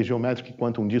is the geometric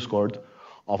quantum discord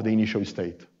of the initial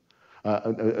state,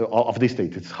 of the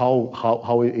state. It's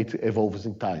how it evolves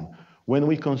in time. When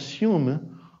we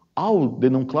consume all the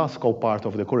non-classical part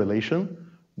of the correlation,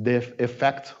 the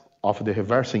effect of the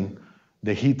reversing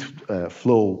the heat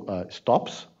flow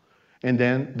stops, and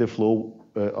then the flow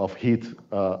of heat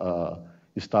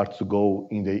starts to go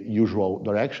in the usual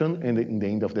direction, and in the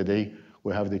end of the day,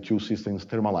 we have the two systems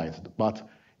thermalized. But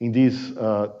in this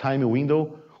time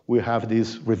window, we have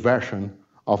this reversion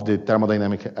of the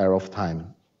thermodynamic error of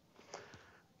time.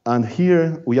 And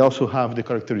here, we also have the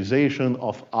characterization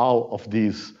of all of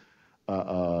these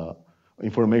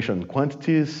information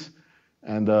quantities,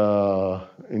 and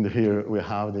in here we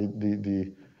have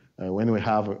when we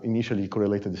have initially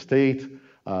correlated state,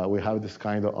 we have this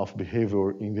kind of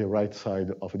behavior in the right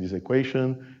side of this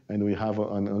equation, and we have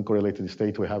an uncorrelated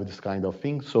state, we have this kind of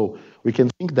thing. So we can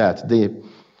think that the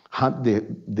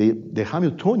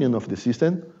Hamiltonian of the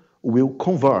system will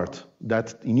convert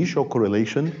that initial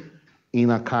correlation in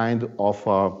a kind of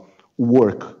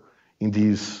work in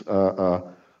this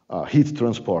heat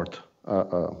transport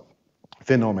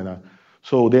phenomena.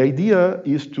 So the idea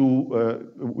is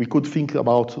we could think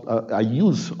about a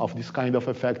use of this kind of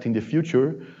effect in the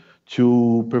future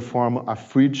to perform a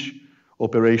fridge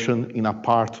operation in a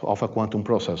part of a quantum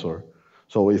processor.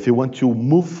 So if you want to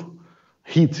move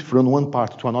heat from one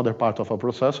part to another part of a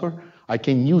processor, I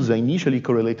can use the initially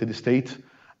correlated state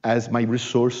as my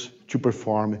resource to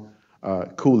perform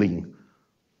cooling.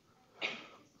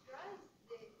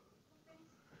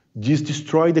 This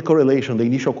destroys the correlation, the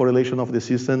initial correlation of the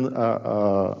system.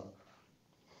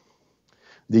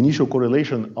 The initial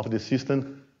correlation of the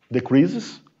system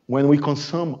decreases. When we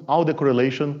consume all the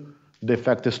correlation, the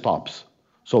effect stops.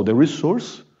 So the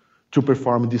resource to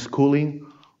perform this cooling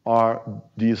are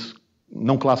this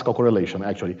non-classical correlation,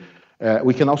 actually.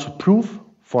 We can also prove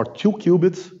for 2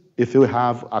 qubits, if you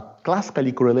have a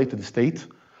classically correlated state,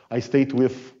 a state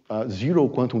with 0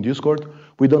 quantum discord,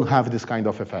 we don't have this kind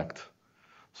of effect.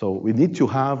 So we need to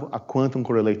have a quantum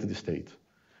correlated state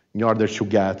in order to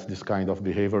get this kind of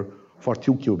behavior for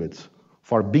 2 qubits.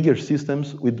 For bigger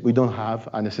systems, we don't have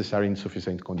a necessary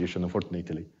insufficient condition,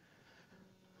 unfortunately.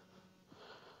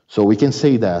 So we can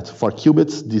say that for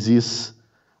qubits, this is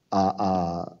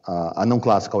a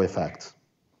non-classical effect.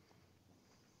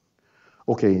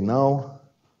 Okay, now.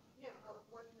 Yeah,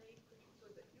 one main question. So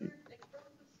the you're an expert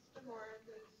of the system or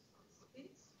the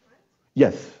speeds, right?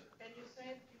 Yes. And you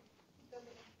said you've done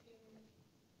it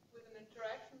with an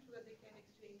interaction so that they can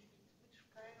exchange heat. Which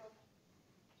kind of,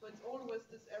 so it's always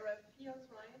this RF field,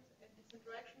 right? And this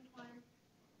interaction time,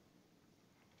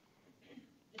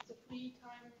 it's a free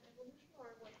time evolution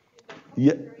or what?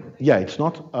 Yeah, it's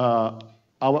not.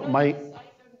 My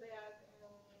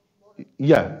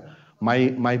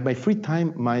free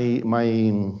time, my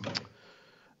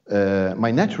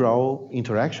natural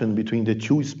interaction between the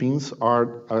 2 spins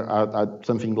are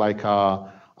something like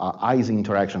Ising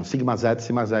interaction, sigma z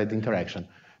interaction.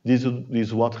 This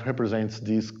is what represents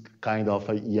this kind of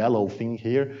a yellow thing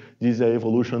here. This is an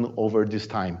evolution over this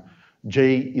time.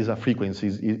 J is a frequency,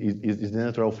 is the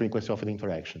natural frequency of the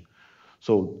interaction.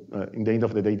 So in the end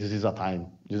of the day, this is a time,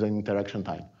 this is an interaction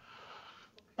time.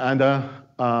 And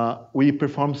we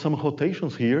perform some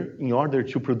rotations here in order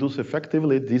to produce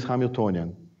effectively this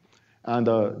Hamiltonian. And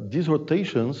these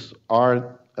rotations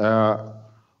are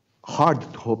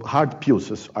hard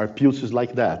pulses, are pulses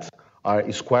like that,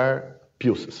 are square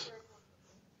pulses.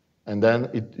 And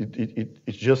then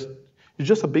it's just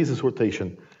a basis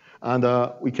rotation. And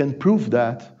we can prove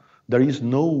that there is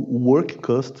no work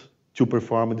cost to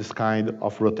perform this kind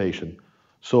of rotation.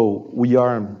 So we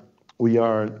are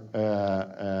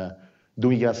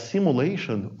doing a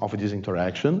simulation of this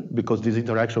interaction because this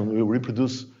interaction will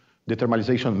reproduce the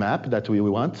thermalization map that we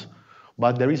want,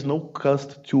 but there is no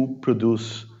cost to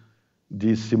produce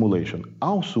this simulation.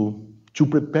 Also, to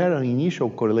prepare an initial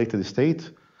correlated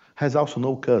state has also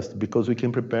no cost because we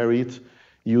can prepare it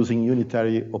using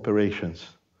unitary operations.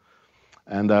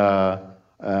 And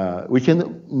we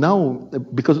can now,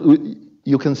 because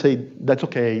you can say that's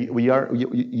okay,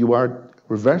 you are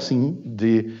reversing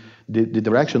the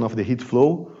direction of the heat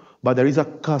flow, but there is a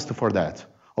cost for that.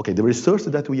 Okay, the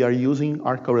resources that we are using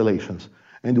are correlations.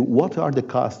 And what are the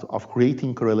costs of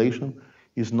creating correlation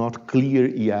is not clear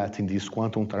yet in this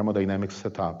quantum thermodynamics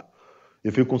setup.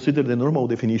 If you consider the normal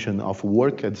definition of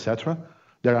work, etc.,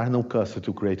 there are no costs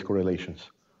to create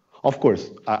correlations. Of course,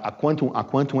 a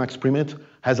quantum experiment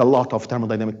has a lot of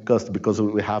thermodynamic costs because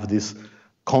we have this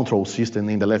control system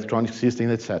in the electronic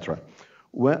system, etc.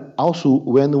 Also,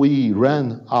 when we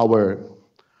run our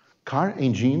car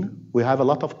engine, we have a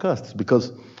lot of costs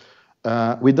because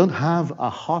we don't have a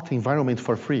hot environment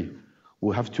for free.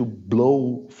 We have to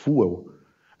blow fuel.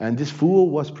 And this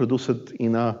fuel was produced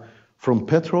from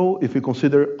petrol. If we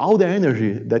consider all the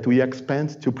energy that we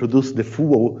expend to produce the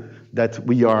fuel that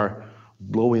we are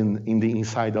blowing in the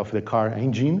inside of the car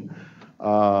engine,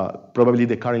 probably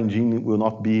the car engine will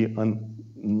not be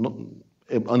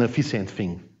an efficient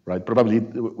thing, right? Probably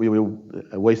we will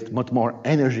waste much more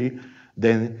energy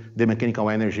than the mechanical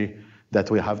energy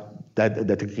that we have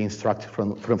that we can extract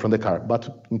from the car.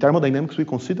 But in thermodynamics, we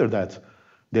consider that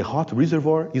the hot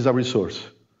reservoir is a resource.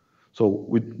 So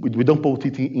we don't put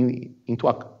it in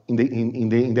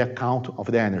the account of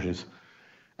the energies.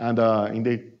 And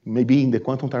maybe in the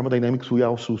quantum thermodynamics, we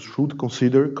also should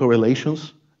consider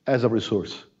correlations as a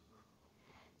resource.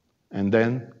 And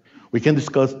then we can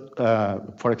discuss,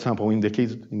 for example, in the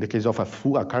case of a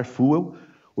car fuel,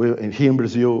 here in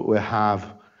Brazil we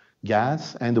have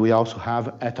gas and we also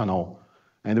have ethanol,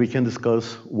 and we can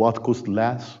discuss what costs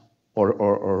less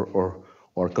or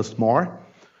costs more.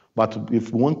 But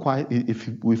with one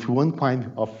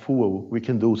kind of fuel we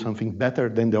can do something better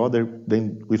than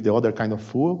with the other kind of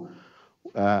fuel,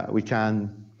 we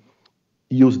can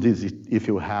use this if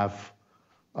you have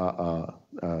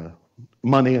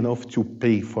money enough to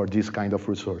pay for this kind of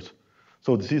resource.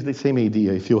 So this is the same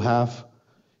idea. If you have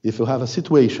a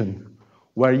situation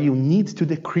where you need to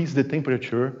decrease the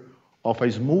temperature of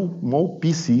a small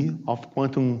PC of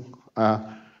quantum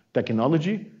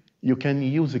technology, you can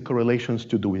use the correlations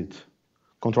to do it.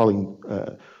 Controlling.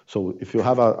 So if you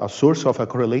have a source of a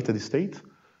correlated state,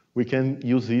 we can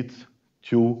use it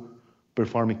to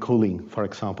perform cooling, for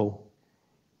example.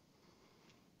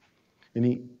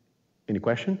 Any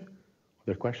question?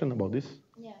 Other question about this?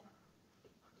 Yeah.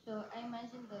 So I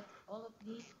imagine that all of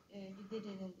these you did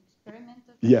in an experiment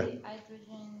of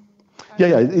hydrogen.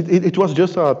 Yeah. It was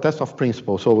just a test of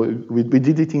principle. So we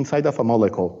did it inside of a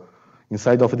molecule,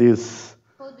 inside of this.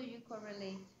 How do you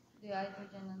correlate the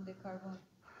hydrogen and the carbon?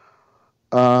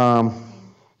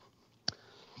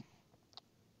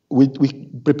 We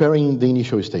preparing the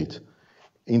initial state.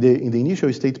 In the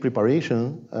initial state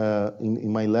preparation,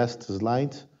 in my last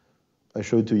slide, I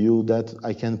showed to you that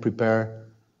I can prepare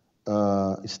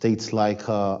states like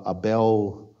a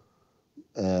Bell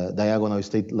diagonal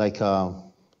state, like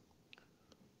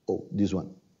this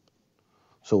one.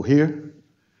 So here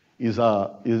is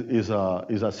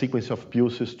a sequence of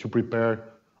pulses to prepare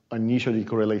an initially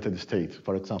correlated state.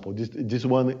 For example, this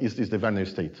one is the Werner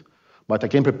state, but I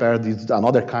can prepare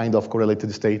another kind of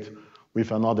correlated state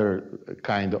with another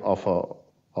kind of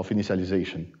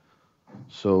initialization.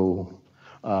 So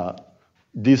at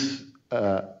this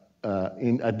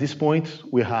point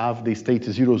we have the state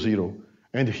 0, 0,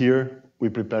 and here we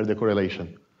prepare the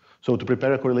correlation. So to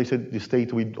prepare a correlated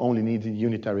state, we only need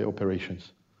unitary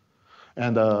operations.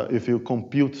 And if you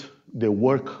compute the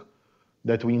work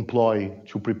that we employ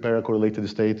to prepare a correlated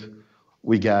state,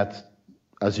 we get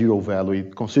a 0 value,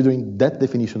 considering that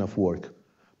definition of work,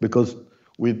 because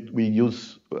we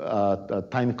use a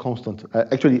time constant.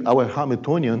 Actually, our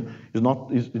Hamiltonian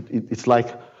it's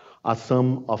like a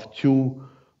sum of two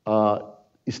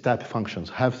step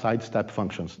functions, half-side step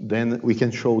functions. Then we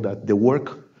can show that the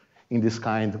work in this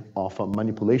kind of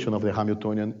manipulation of the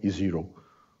Hamiltonian is 0,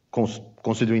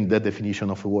 considering that definition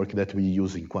of work that we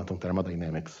use in quantum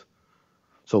thermodynamics.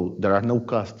 So there are no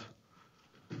costs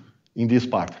in this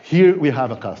part. Here we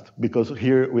have a cost, because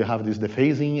here we have this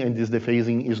dephasing, and this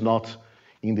dephasing is not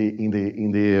in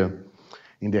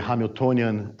the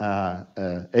Hamiltonian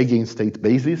eigenstate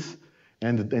basis,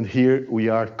 and here we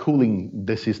are cooling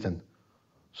the system.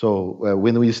 So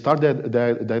when we start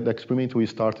that experiment, we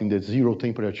start in the 0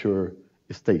 temperature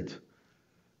state,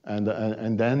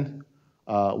 and then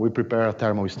we prepare a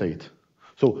thermal state.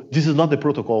 So this is not the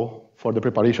protocol for the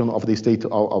preparation of the state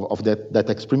of that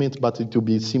experiment, but it will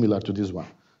be similar to this one.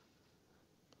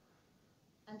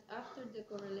 And after the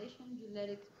correlation, you let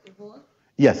it evolve?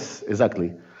 Yes,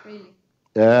 exactly. Really?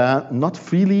 Not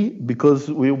freely, because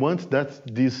we want that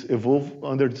this evolve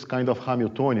under this kind of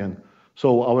Hamiltonian.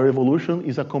 So our evolution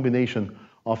is a combination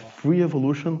of free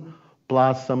evolution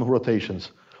plus some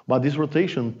rotations. But this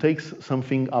rotation takes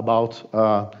something about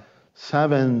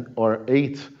 7 or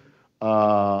 8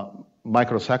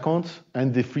 microseconds,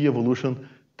 and the free evolution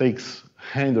takes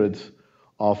hundreds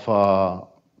of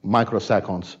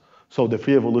microseconds. So the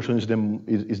free evolution is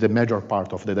the major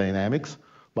part of the dynamics,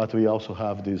 but we also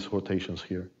have these rotations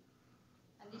here.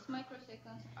 And these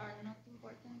microseconds are not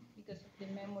important because of the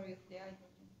memory of the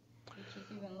hydrogen, which is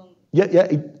even longer. Yeah,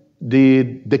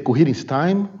 the decoherence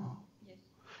time. Yes.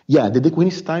 Yeah, the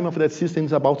decoherence time of that system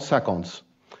is about seconds.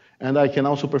 And I can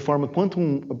also perform a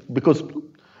quantum, because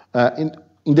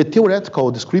in the theoretical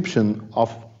description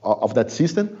of that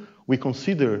system, we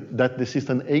consider that the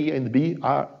system A and B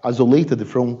are isolated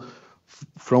from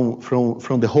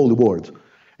the whole world.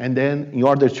 And then in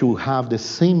order to have the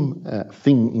same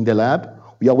thing in the lab,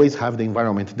 we always have the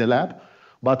environment in the lab.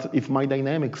 But if my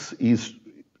dynamics is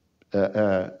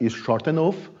short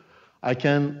enough, I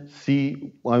can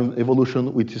see one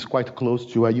evolution which is quite close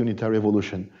to a unitary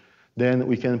evolution. Then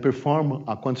we can perform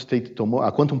a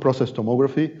quantum process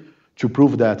tomography to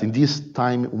prove that in this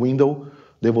time window,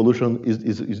 the evolution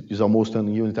is almost a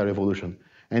unitary evolution.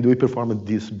 And we performed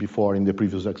this before in the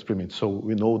previous experiment. So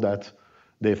we know that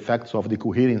the effects of the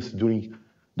coherence during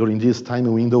this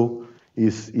time window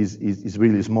is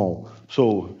really small.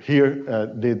 So here,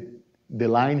 the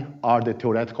line are the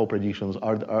theoretical predictions,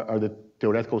 are the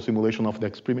theoretical simulation of the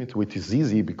experiment, which is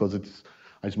easy because it's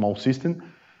a small system.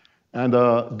 And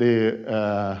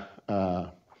the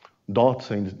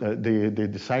dots and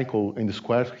the cycle and the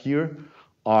square here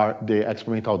are the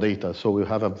experimental data. So we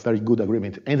have a very good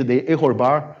agreement. And the error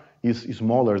bar is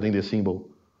smaller than the symbol.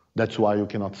 That's why you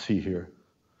cannot see here.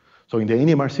 So in the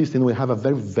NMR system, we have a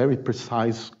very, very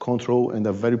precise control and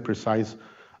a very precise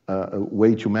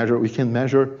way to measure. We can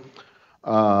measure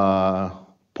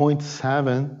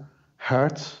 0.7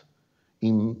 hertz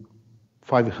in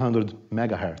 500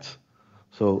 megahertz.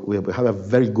 So we have a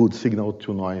very good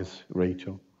signal-to-noise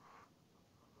ratio.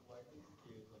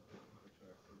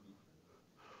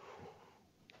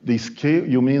 The scale,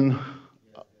 you mean?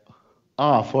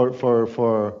 For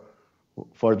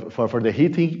the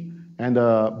heating, and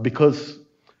because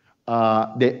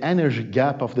the energy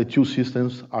gap of the two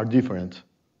systems are different.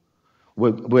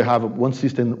 We have one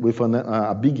system with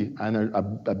a big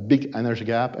energy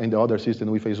gap, and the other system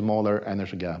with a smaller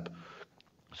energy gap.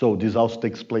 So this also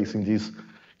takes place in this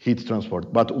heat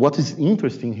transport. But what is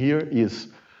interesting here is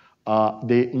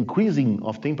the increasing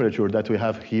of temperature that we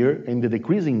have here and the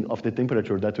decreasing of the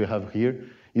temperature that we have here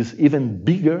is even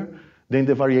bigger than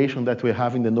the variation that we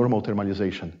have in the normal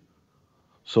thermalization.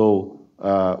 So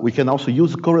we can also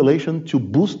use correlation to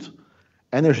boost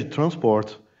energy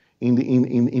transport in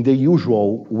the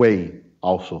usual way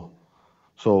also.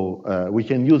 So we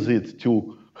can use it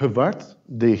to revert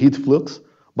the heat flux,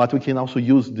 but we can also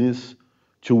use this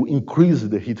to increase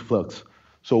the heat flux.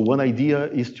 So one idea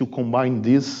is to combine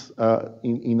this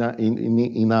in a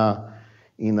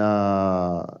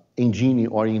engine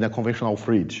or in a conventional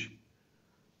fridge.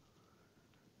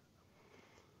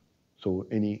 So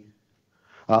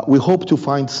we hope to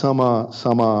find some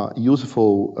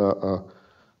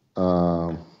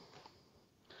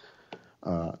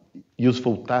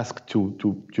useful task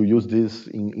to use this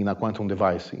in a quantum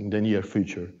device in the near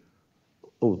future.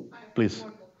 Oh, please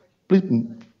feel free.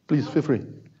 You were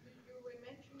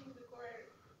mentioning the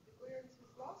coherence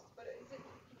is lost, but is it,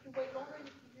 if you wait longer,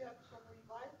 you have some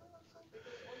revival or something?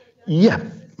 Yeah.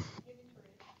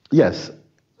 Yes.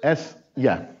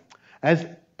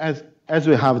 As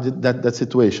we have that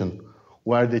situation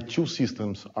where the two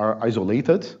systems are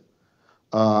isolated,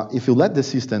 if you let the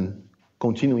system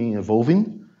continue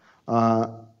evolving,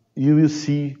 you will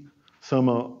see some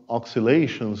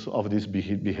oscillations of this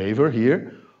behavior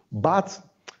here, but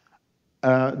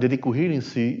the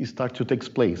decoherency starts to take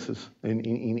place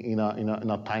in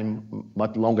a time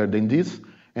much longer than this,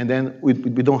 and then we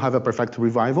don't have a perfect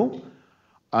revival.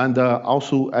 And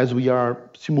also, as we are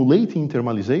simulating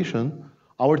thermalization,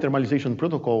 our thermalization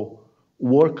protocol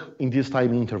work in this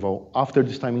time interval. After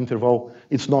this time interval,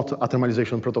 it's not a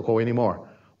thermalization protocol anymore,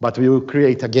 but we will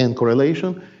create again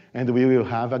correlation, and we will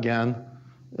have again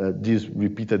this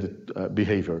repeated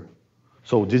behavior.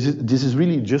 So this is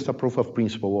really just a proof of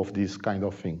principle of this kind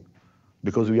of thing,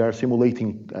 because we are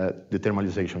simulating the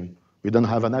thermalization. We don't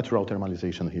have a natural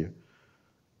thermalization here.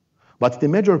 But the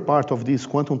major part of these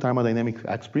quantum thermodynamic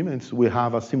experiments, we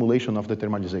have a simulation of the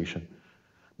thermalization,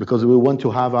 because we want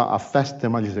to have a fast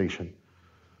thermalization.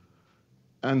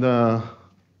 And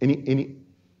any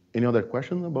other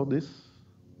question about this?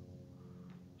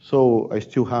 So I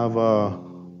still have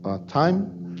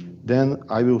time. Then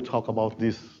I will talk about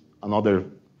this, another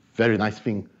very nice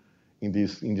thing in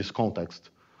this context.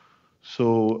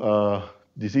 So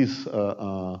this is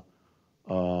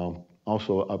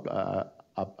also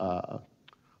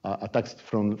a text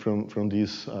from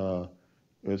this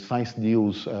Science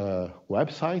News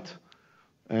website.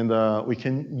 And we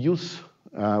can use,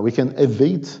 we can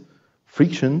evade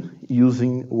friction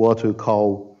using what we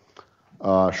call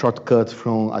shortcuts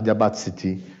from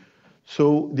adiabaticity.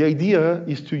 So the idea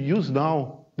is to use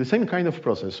now the same kind of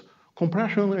process,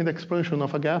 compression and expansion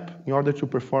of a gap in order to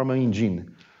perform an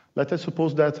engine. Let us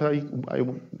suppose that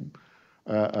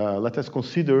let us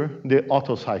consider the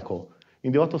Otto cycle.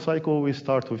 In the Otto cycle, we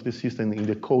start with the system in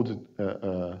the cold,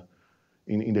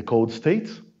 in the cold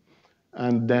state,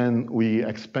 and then we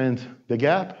expand the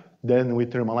gap, then we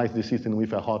thermalize the system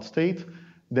with a hot state,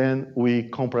 then we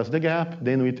compress the gap,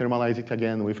 then we thermalize it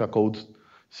again with a cold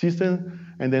system,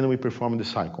 and then we perform the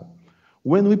cycle.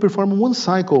 When we perform one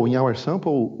cycle in our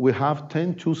sample, we have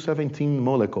 10 to 17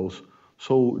 molecules.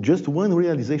 So just one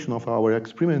realization of our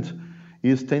experiment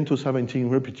is 10 to 17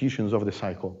 repetitions of the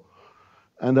cycle.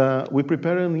 And we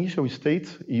prepare an initial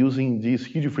state using this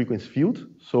huge frequency field.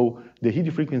 So the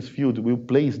huge frequency field will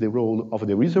place the role of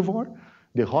the reservoir.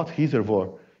 The hot reservoir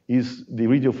is the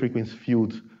radio frequency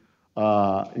field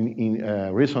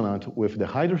resonant with the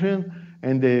hydrogen,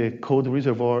 and the cold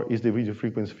reservoir is the radio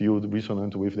frequency field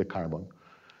resonant with the carbon.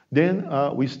 Then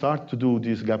we start to do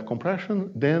this gap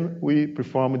compression, then we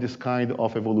perform this kind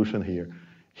of evolution here.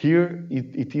 Here,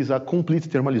 it is a complete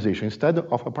thermalization. Instead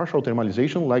of a partial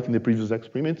thermalization, like in the previous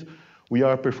experiment, we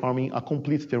are performing a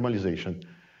complete thermalization.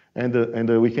 And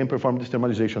we can perform this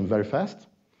thermalization very fast.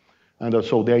 And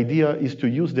so the idea is to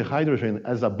use the hydrogen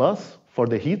as a bus for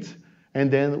the heat, and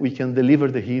then we can deliver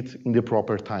the heat in the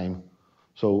proper time.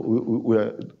 So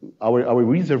our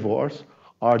reservoirs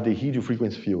are the huge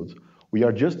frequency fields. We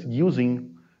are just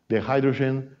using the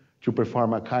hydrogen to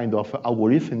perform a kind of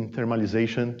algorithm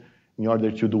thermalization in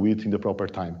order to do it in the proper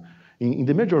time. In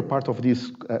the major part of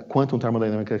this quantum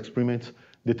thermodynamic experiment,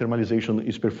 the thermalization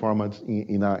is performed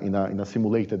in a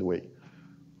simulated way.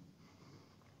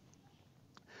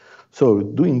 So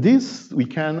doing this, we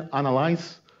can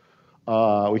analyze,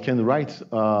 we can write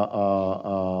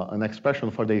an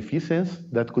expression for the efficiency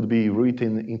that could be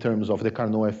written in terms of the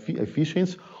Carnot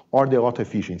efficiency or the Otto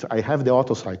efficiency. I have the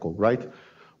Otto cycle, right?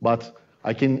 But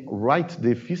I can write the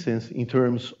efficiency in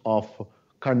terms of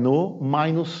Carnot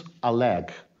minus a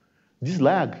lag. This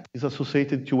lag is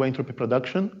associated to entropy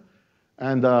production,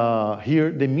 and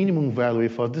here the minimum value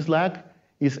for this lag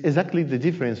is exactly the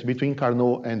difference between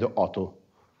Carnot and the Otto.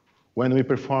 When we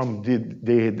perform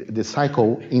the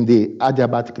cycle in the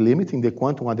adiabatic limit, in the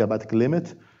quantum adiabatic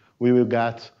limit, we will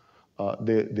get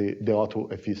the Otto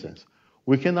efficiency.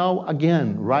 We can now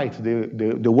again write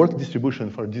the work distribution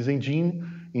for this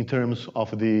engine in terms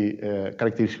of the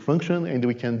characteristic function, and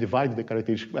we can divide the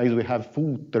characteristic, as we have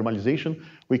full thermalization,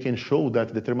 we can show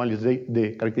that the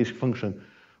characteristic function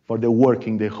for the work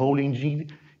in the whole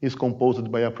engine is composed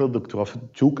by a product of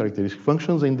two characteristic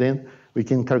functions, and then we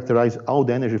can characterize all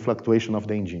the energy fluctuation of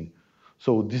the engine.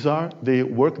 So these are the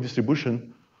work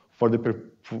distribution for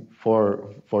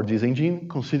this engine,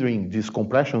 considering this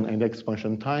compression and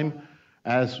expansion time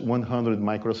as 100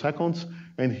 microseconds,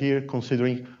 and here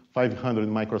considering 500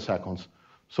 microseconds.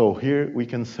 So here we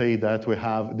can say that we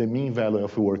have the mean value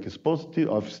of work is positive,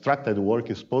 of extracted work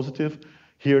is positive.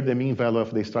 Here the mean value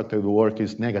of the extracted work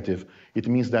is negative. It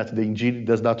means that the engine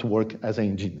does not work as an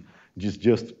engine. This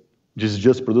is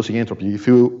just producing entropy. If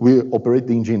we operate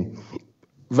the engine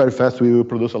very fast, we will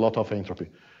produce a lot of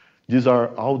entropy. These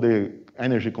are all the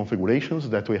energy configurations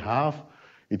that we have.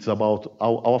 It's about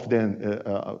all of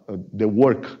the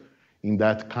work in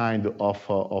that kind of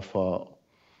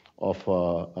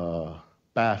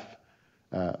path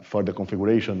for the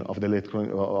configuration of the electron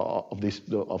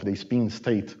of the spin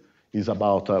state is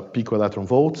about picoelectron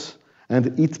volts,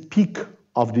 and each peak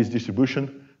of this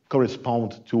distribution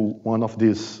corresponds to one of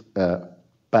these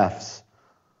paths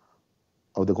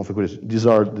of the configuration. These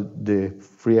are the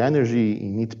free energy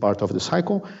in each part of the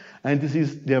cycle, and this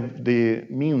is the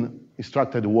mean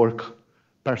extracted work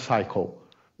per cycle.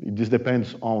 This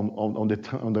depends on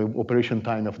the operation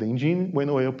time of the engine.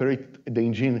 When we operate the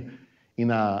engine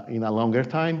in a longer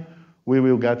time, we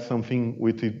will get something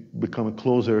which will become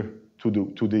closer to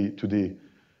the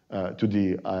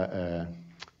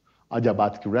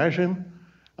adiabatic regime.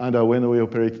 And when we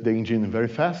operate the engine very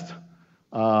fast,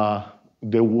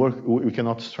 the work, we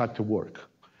cannot extract the work.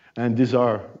 And these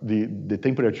are the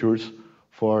temperatures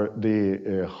for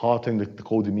the hot and the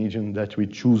cold medium that we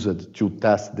choose to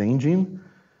test the engine.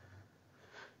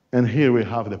 And here we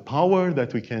have the power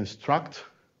that we can extract.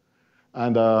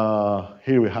 And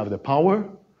here we have the power.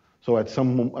 So at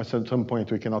some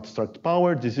point we cannot extract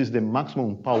power. This is the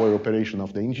maximum power operation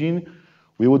of the engine.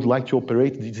 We would like to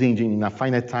operate this engine in a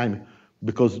finite time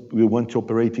because we want to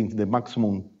operate in the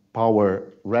maximum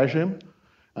power regime.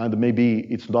 And maybe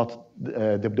it's not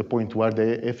the point where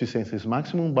the efficiency is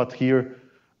maximum, but here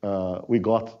we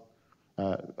got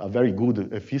a very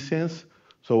good efficiency.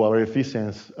 So our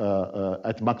efficiency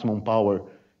at maximum power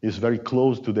is very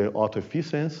close to the auto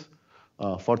efficiency,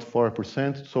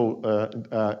 44%. So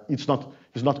it's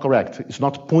not correct. It's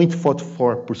not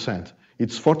 0.44%.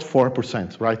 It's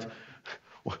 44%, right?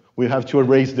 We have to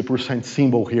erase the percent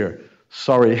symbol here.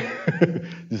 Sorry,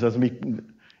 this has me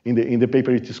in the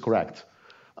paper. It is correct,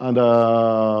 and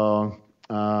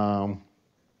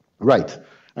right.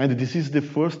 And this is the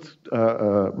first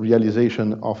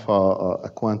realization of a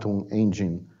quantum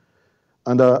engine.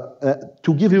 And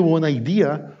to give you one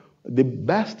idea, the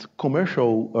best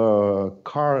commercial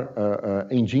car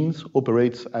engines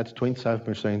operates at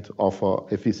 27% of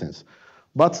efficiency.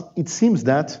 But it seems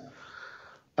that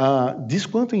this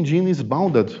quantum engine is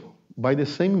bounded by the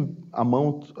same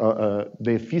amount,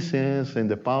 the efficiency and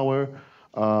the power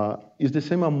is the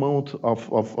same amount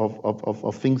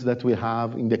of things that we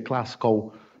have in the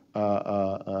classical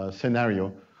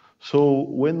scenario. So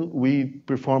when we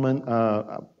perform an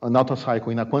auto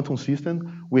cycle in a quantum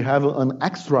system, we have an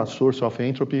extra source of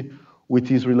entropy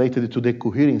which is related to the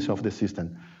coherence of the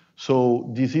system. So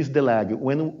this is the lag.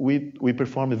 When we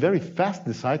perform a very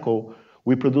fast cycle,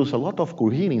 we produce a lot of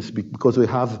coherence because we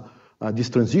have this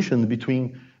transition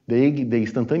between the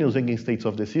instantaneous eigenstates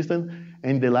of the system,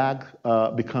 and the lag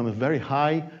becomes very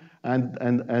high, and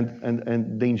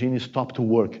the engine stops to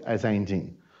work as an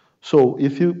engine. So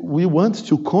if we want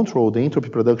to control the entropy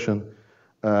production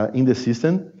in the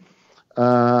system,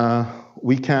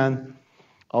 we can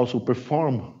also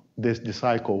perform the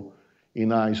cycle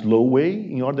in a slow way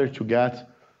in order to get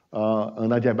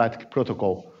an adiabatic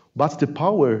protocol. But the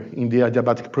power in the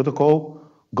adiabatic protocol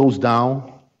goes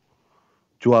down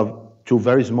to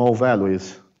very small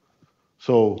values.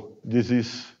 So this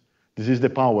is the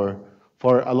power.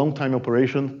 For a long time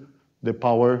operation, the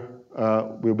power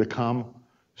will become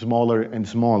smaller and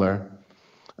smaller.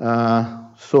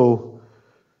 So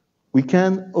we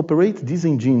can operate this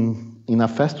engine in a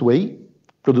fast way,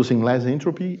 producing less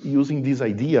entropy, using this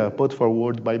idea put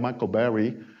forward by Michael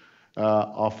Berry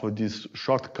of this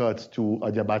shortcut to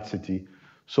adiabaticity.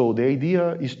 So the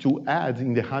idea is to add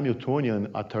in the Hamiltonian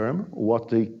a term,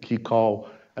 what he call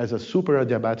as a super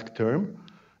adiabatic term,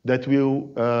 that will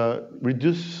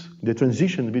reduce the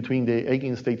transition between the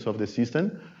eigenstates of the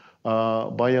system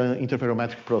by an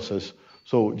interferometric process.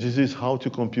 So this is how to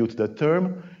compute that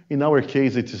term. In our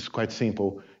case, it is quite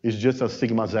simple. It's just a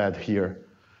sigma z here.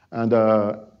 And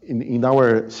in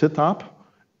our setup,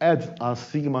 add a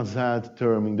sigma z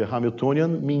term in the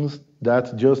Hamiltonian means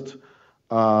that just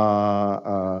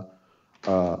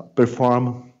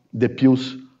perform the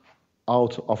pulse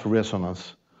out of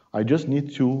resonance. I just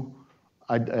need to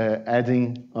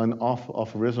adding an off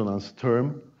of resonance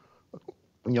term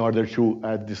in order to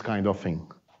add this kind of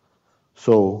thing.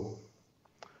 So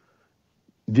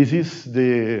this is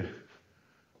the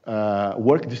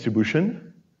work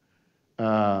distribution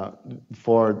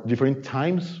for different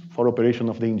times for operation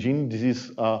of the engine. This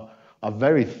is a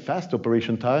very fast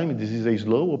operation time. This is a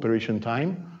slow operation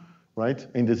time, right?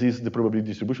 And this is the probability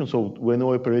distribution. So when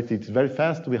we operate it very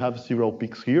fast, we have several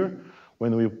peaks here.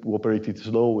 When we operate it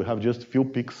slow, we have just few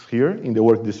peaks here in the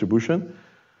work distribution.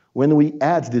 When we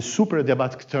add the super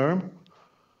adiabatic term,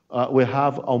 we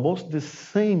have almost the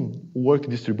same work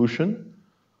distribution.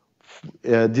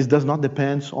 This does not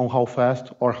depend on how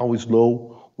fast or how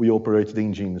slow we operate the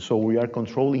engine. So we are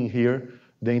controlling here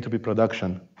the entropy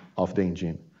production of the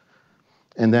engine.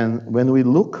 And then when we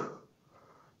look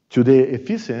to the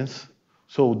efficiency,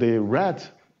 so the red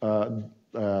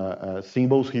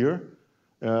symbols here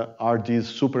are these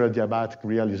super adiabatic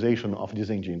realization of this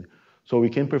engine. So we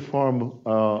can perform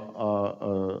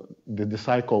the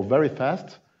cycle very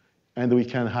fast, and we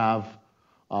can have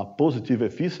a positive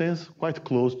efficiency quite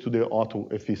close to the auto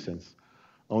efficiency.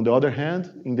 On the other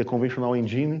hand, in the conventional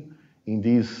engine, in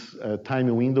this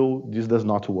time window, this does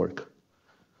not work.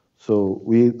 So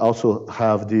we also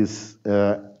have this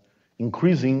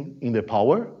increasing in the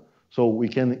power, so we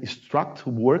can extract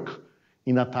work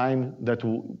in a time that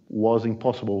was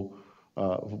impossible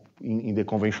in the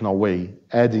conventional way,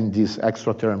 adding this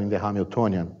extra term in the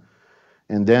Hamiltonian.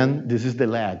 And then this is the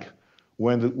lag.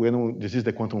 This is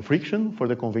the quantum friction for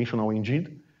the conventional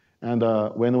engine. And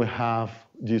when we have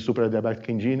the super adiabatic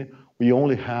engine, we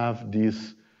only have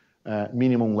this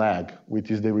minimum lag,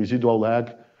 which is the residual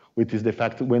lag, which is the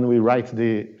fact when we write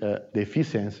the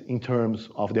efficiency in terms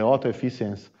of the auto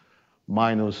efficiency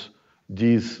minus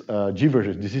this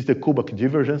divergence. This is the Kullback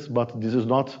divergence, but this is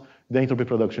not the entropy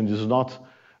production. This is not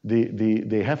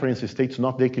the reference state, is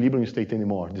not the equilibrium state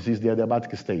anymore. This is the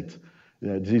adiabatic state.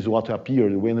 This is what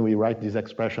appeared when we write this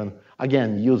expression,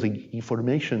 again, using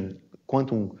information,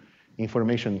 quantum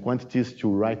information quantities to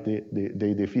write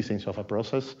the efficiency of a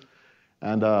process.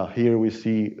 And here we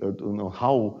see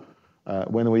how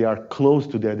when we are close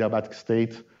to the adiabatic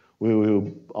state, we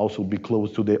will also be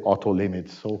close to the auto limit.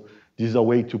 So this is a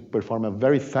way to perform a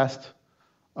very fast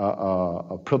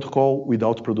protocol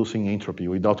without producing entropy,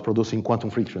 without producing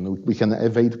quantum friction. We can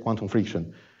evade quantum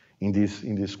friction in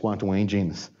these quantum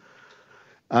engines.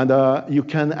 And you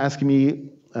can ask me,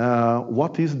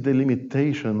 what is the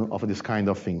limitation of this kind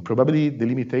of thing? Probably the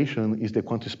limitation is the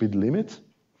quantum speed limit,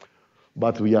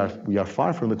 but we are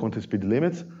far from the quantum speed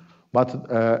limit. But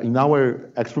in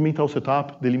our experimental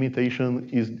setup, the limitation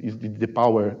is the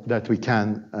power that we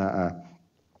can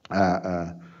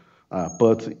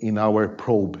put in our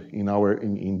probe,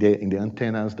 in the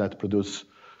antennas that produce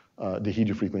the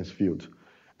radio frequency field.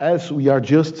 As we are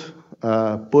just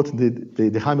put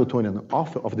the Hamiltonian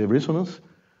off of the resonance,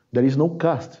 there is no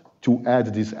cost to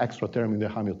add this extra term in the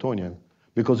Hamiltonian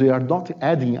because we are not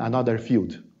adding another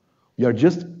field. We are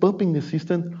just pumping the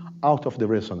system out of the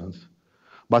resonance.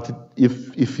 But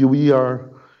if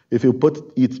you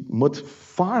put it much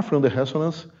far from the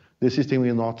resonance, the system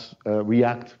will not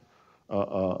react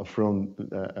to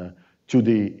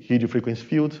the radio frequency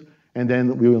field, and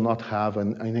then we will not have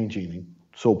an engineering.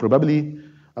 So probably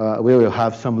we will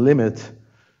have some limit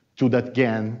to that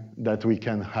gain that we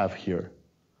can have here.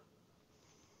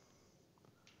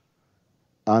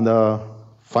 And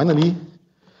finally,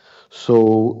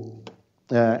 so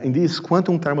in this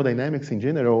quantum thermodynamics in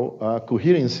general,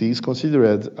 coherency is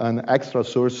considered an extra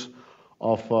source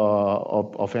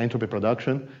of entropy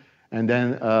production, and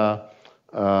then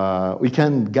we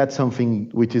can get something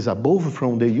which is above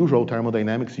from the usual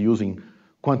thermodynamics using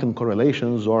quantum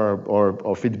correlations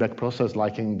or feedback process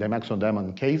like in the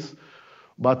Maxwell-Diamond case,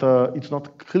 but it's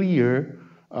not clear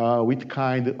which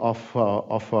kind of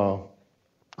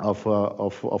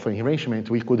arrangement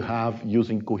we could have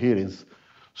using coherence.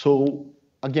 So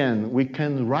again, we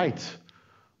can write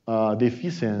the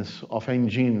efficiency of an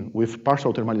engine with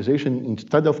partial thermalization.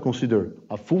 Instead of consider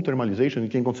a full thermalization, you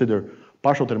can consider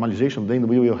partial thermalization. Then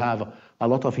we will have a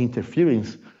lot of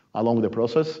interference along the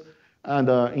process. And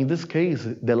in this case,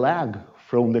 the lag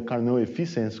from the Carnot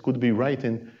efficiency could be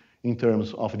written in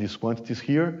terms of these quantities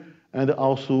here, and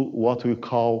also what we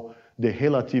call the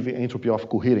relative entropy of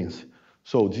coherence.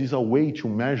 So this is a way to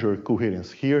measure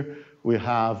coherence. Here we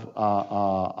have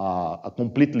a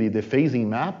completely dephasing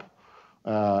map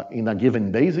in a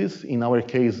given basis. In our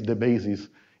case, the basis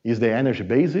is the energy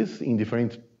basis in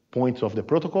different points of the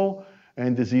protocol,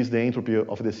 and this is the entropy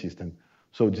of the system.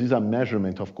 So this is a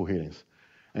measurement of coherence.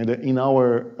 And in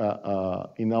our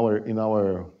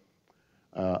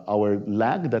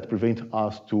lag that prevents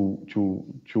us to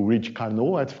reach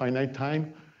Carnot at finite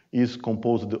time is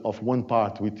composed of one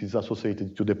part which is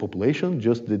associated to the population,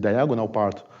 just the diagonal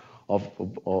part of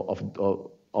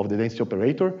the density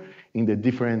operator in the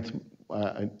different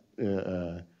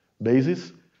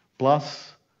bases,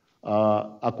 plus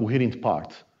a coherent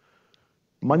part.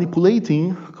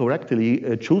 Manipulating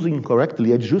correctly, choosing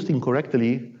correctly, adjusting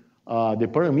correctly the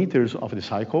parameters of the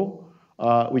cycle,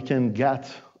 we can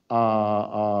get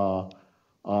an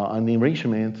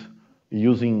arrangement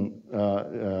using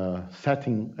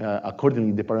setting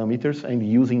accordingly the parameters and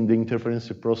using the interference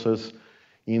process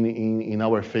in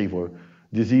our favor.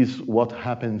 This is what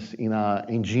happens in an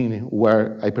engine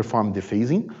where I perform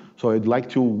dephasing. So I'd like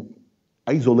to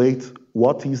isolate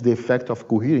what is the effect of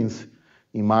coherence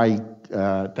in my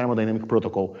thermodynamic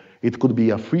protocol. It could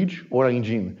be a fridge or an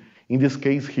engine. In this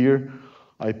case here,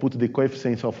 I put the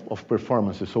coefficients of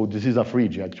performance. So this is a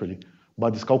fridge actually,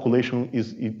 but this calculation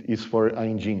is for an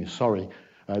engine. Sorry,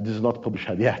 this is not published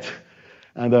yet.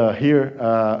 And here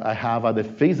I have a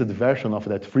dephased version of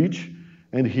that fridge,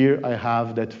 and here I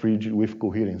have that fridge with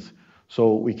coherence.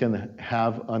 So we can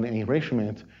have an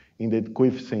enrichment in the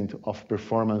coefficient of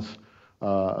performance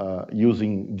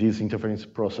using this interference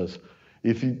process.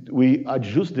 If we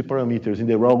adjust the parameters in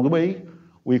the wrong way,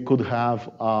 we could have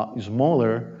a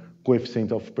smaller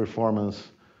coefficient of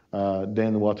performance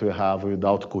than what we have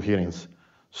without coherence.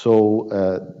 So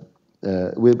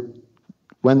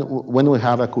when we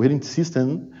have a coherent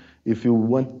system, if you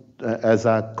want as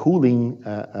a cooling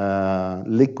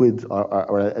liquid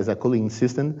or as a cooling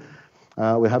system,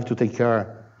 we have to take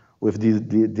care with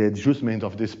the adjustment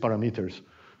of these parameters.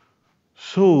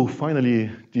 So finally,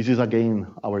 this is again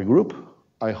our group.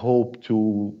 I hope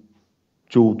to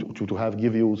have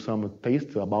give you some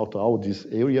taste about all these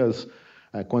areas,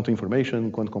 quantum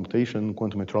information, quantum computation,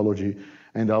 quantum metrology,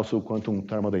 and also quantum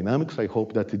thermodynamics. I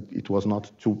hope that it was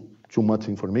not too much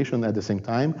information at the same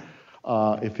time.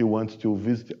 If you want to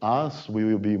visit us, we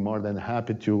will be more than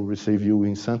happy to receive you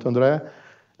in Santo André.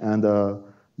 And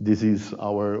this is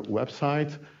our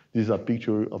website. This is a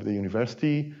picture of the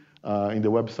university. In the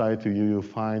website, you will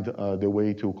find the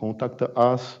way to contact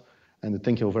us. And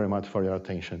thank you very much for your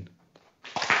attention.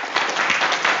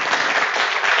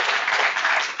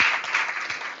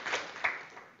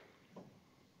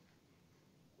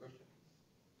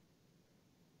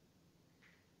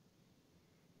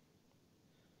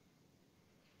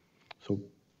 So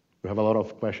we have a lot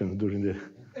of questions during the...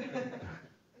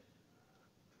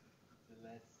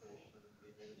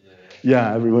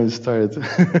 Yeah, everyone started.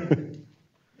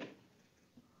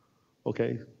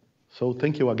 Okay, so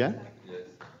thank you again. Yes.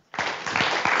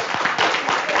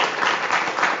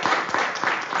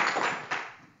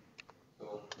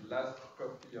 So last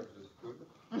copy of the school.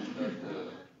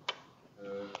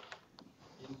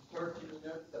 In 30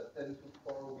 minutes at 10 to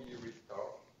 4 we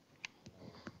restart.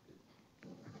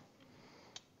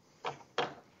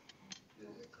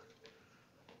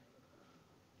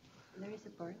 There is a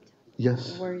part.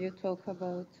 Yes. Where you talk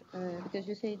about, because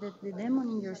you say that the demon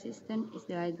in your system is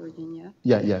the hydrogen, yeah?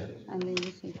 Yeah, yeah. And then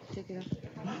you say, check it out.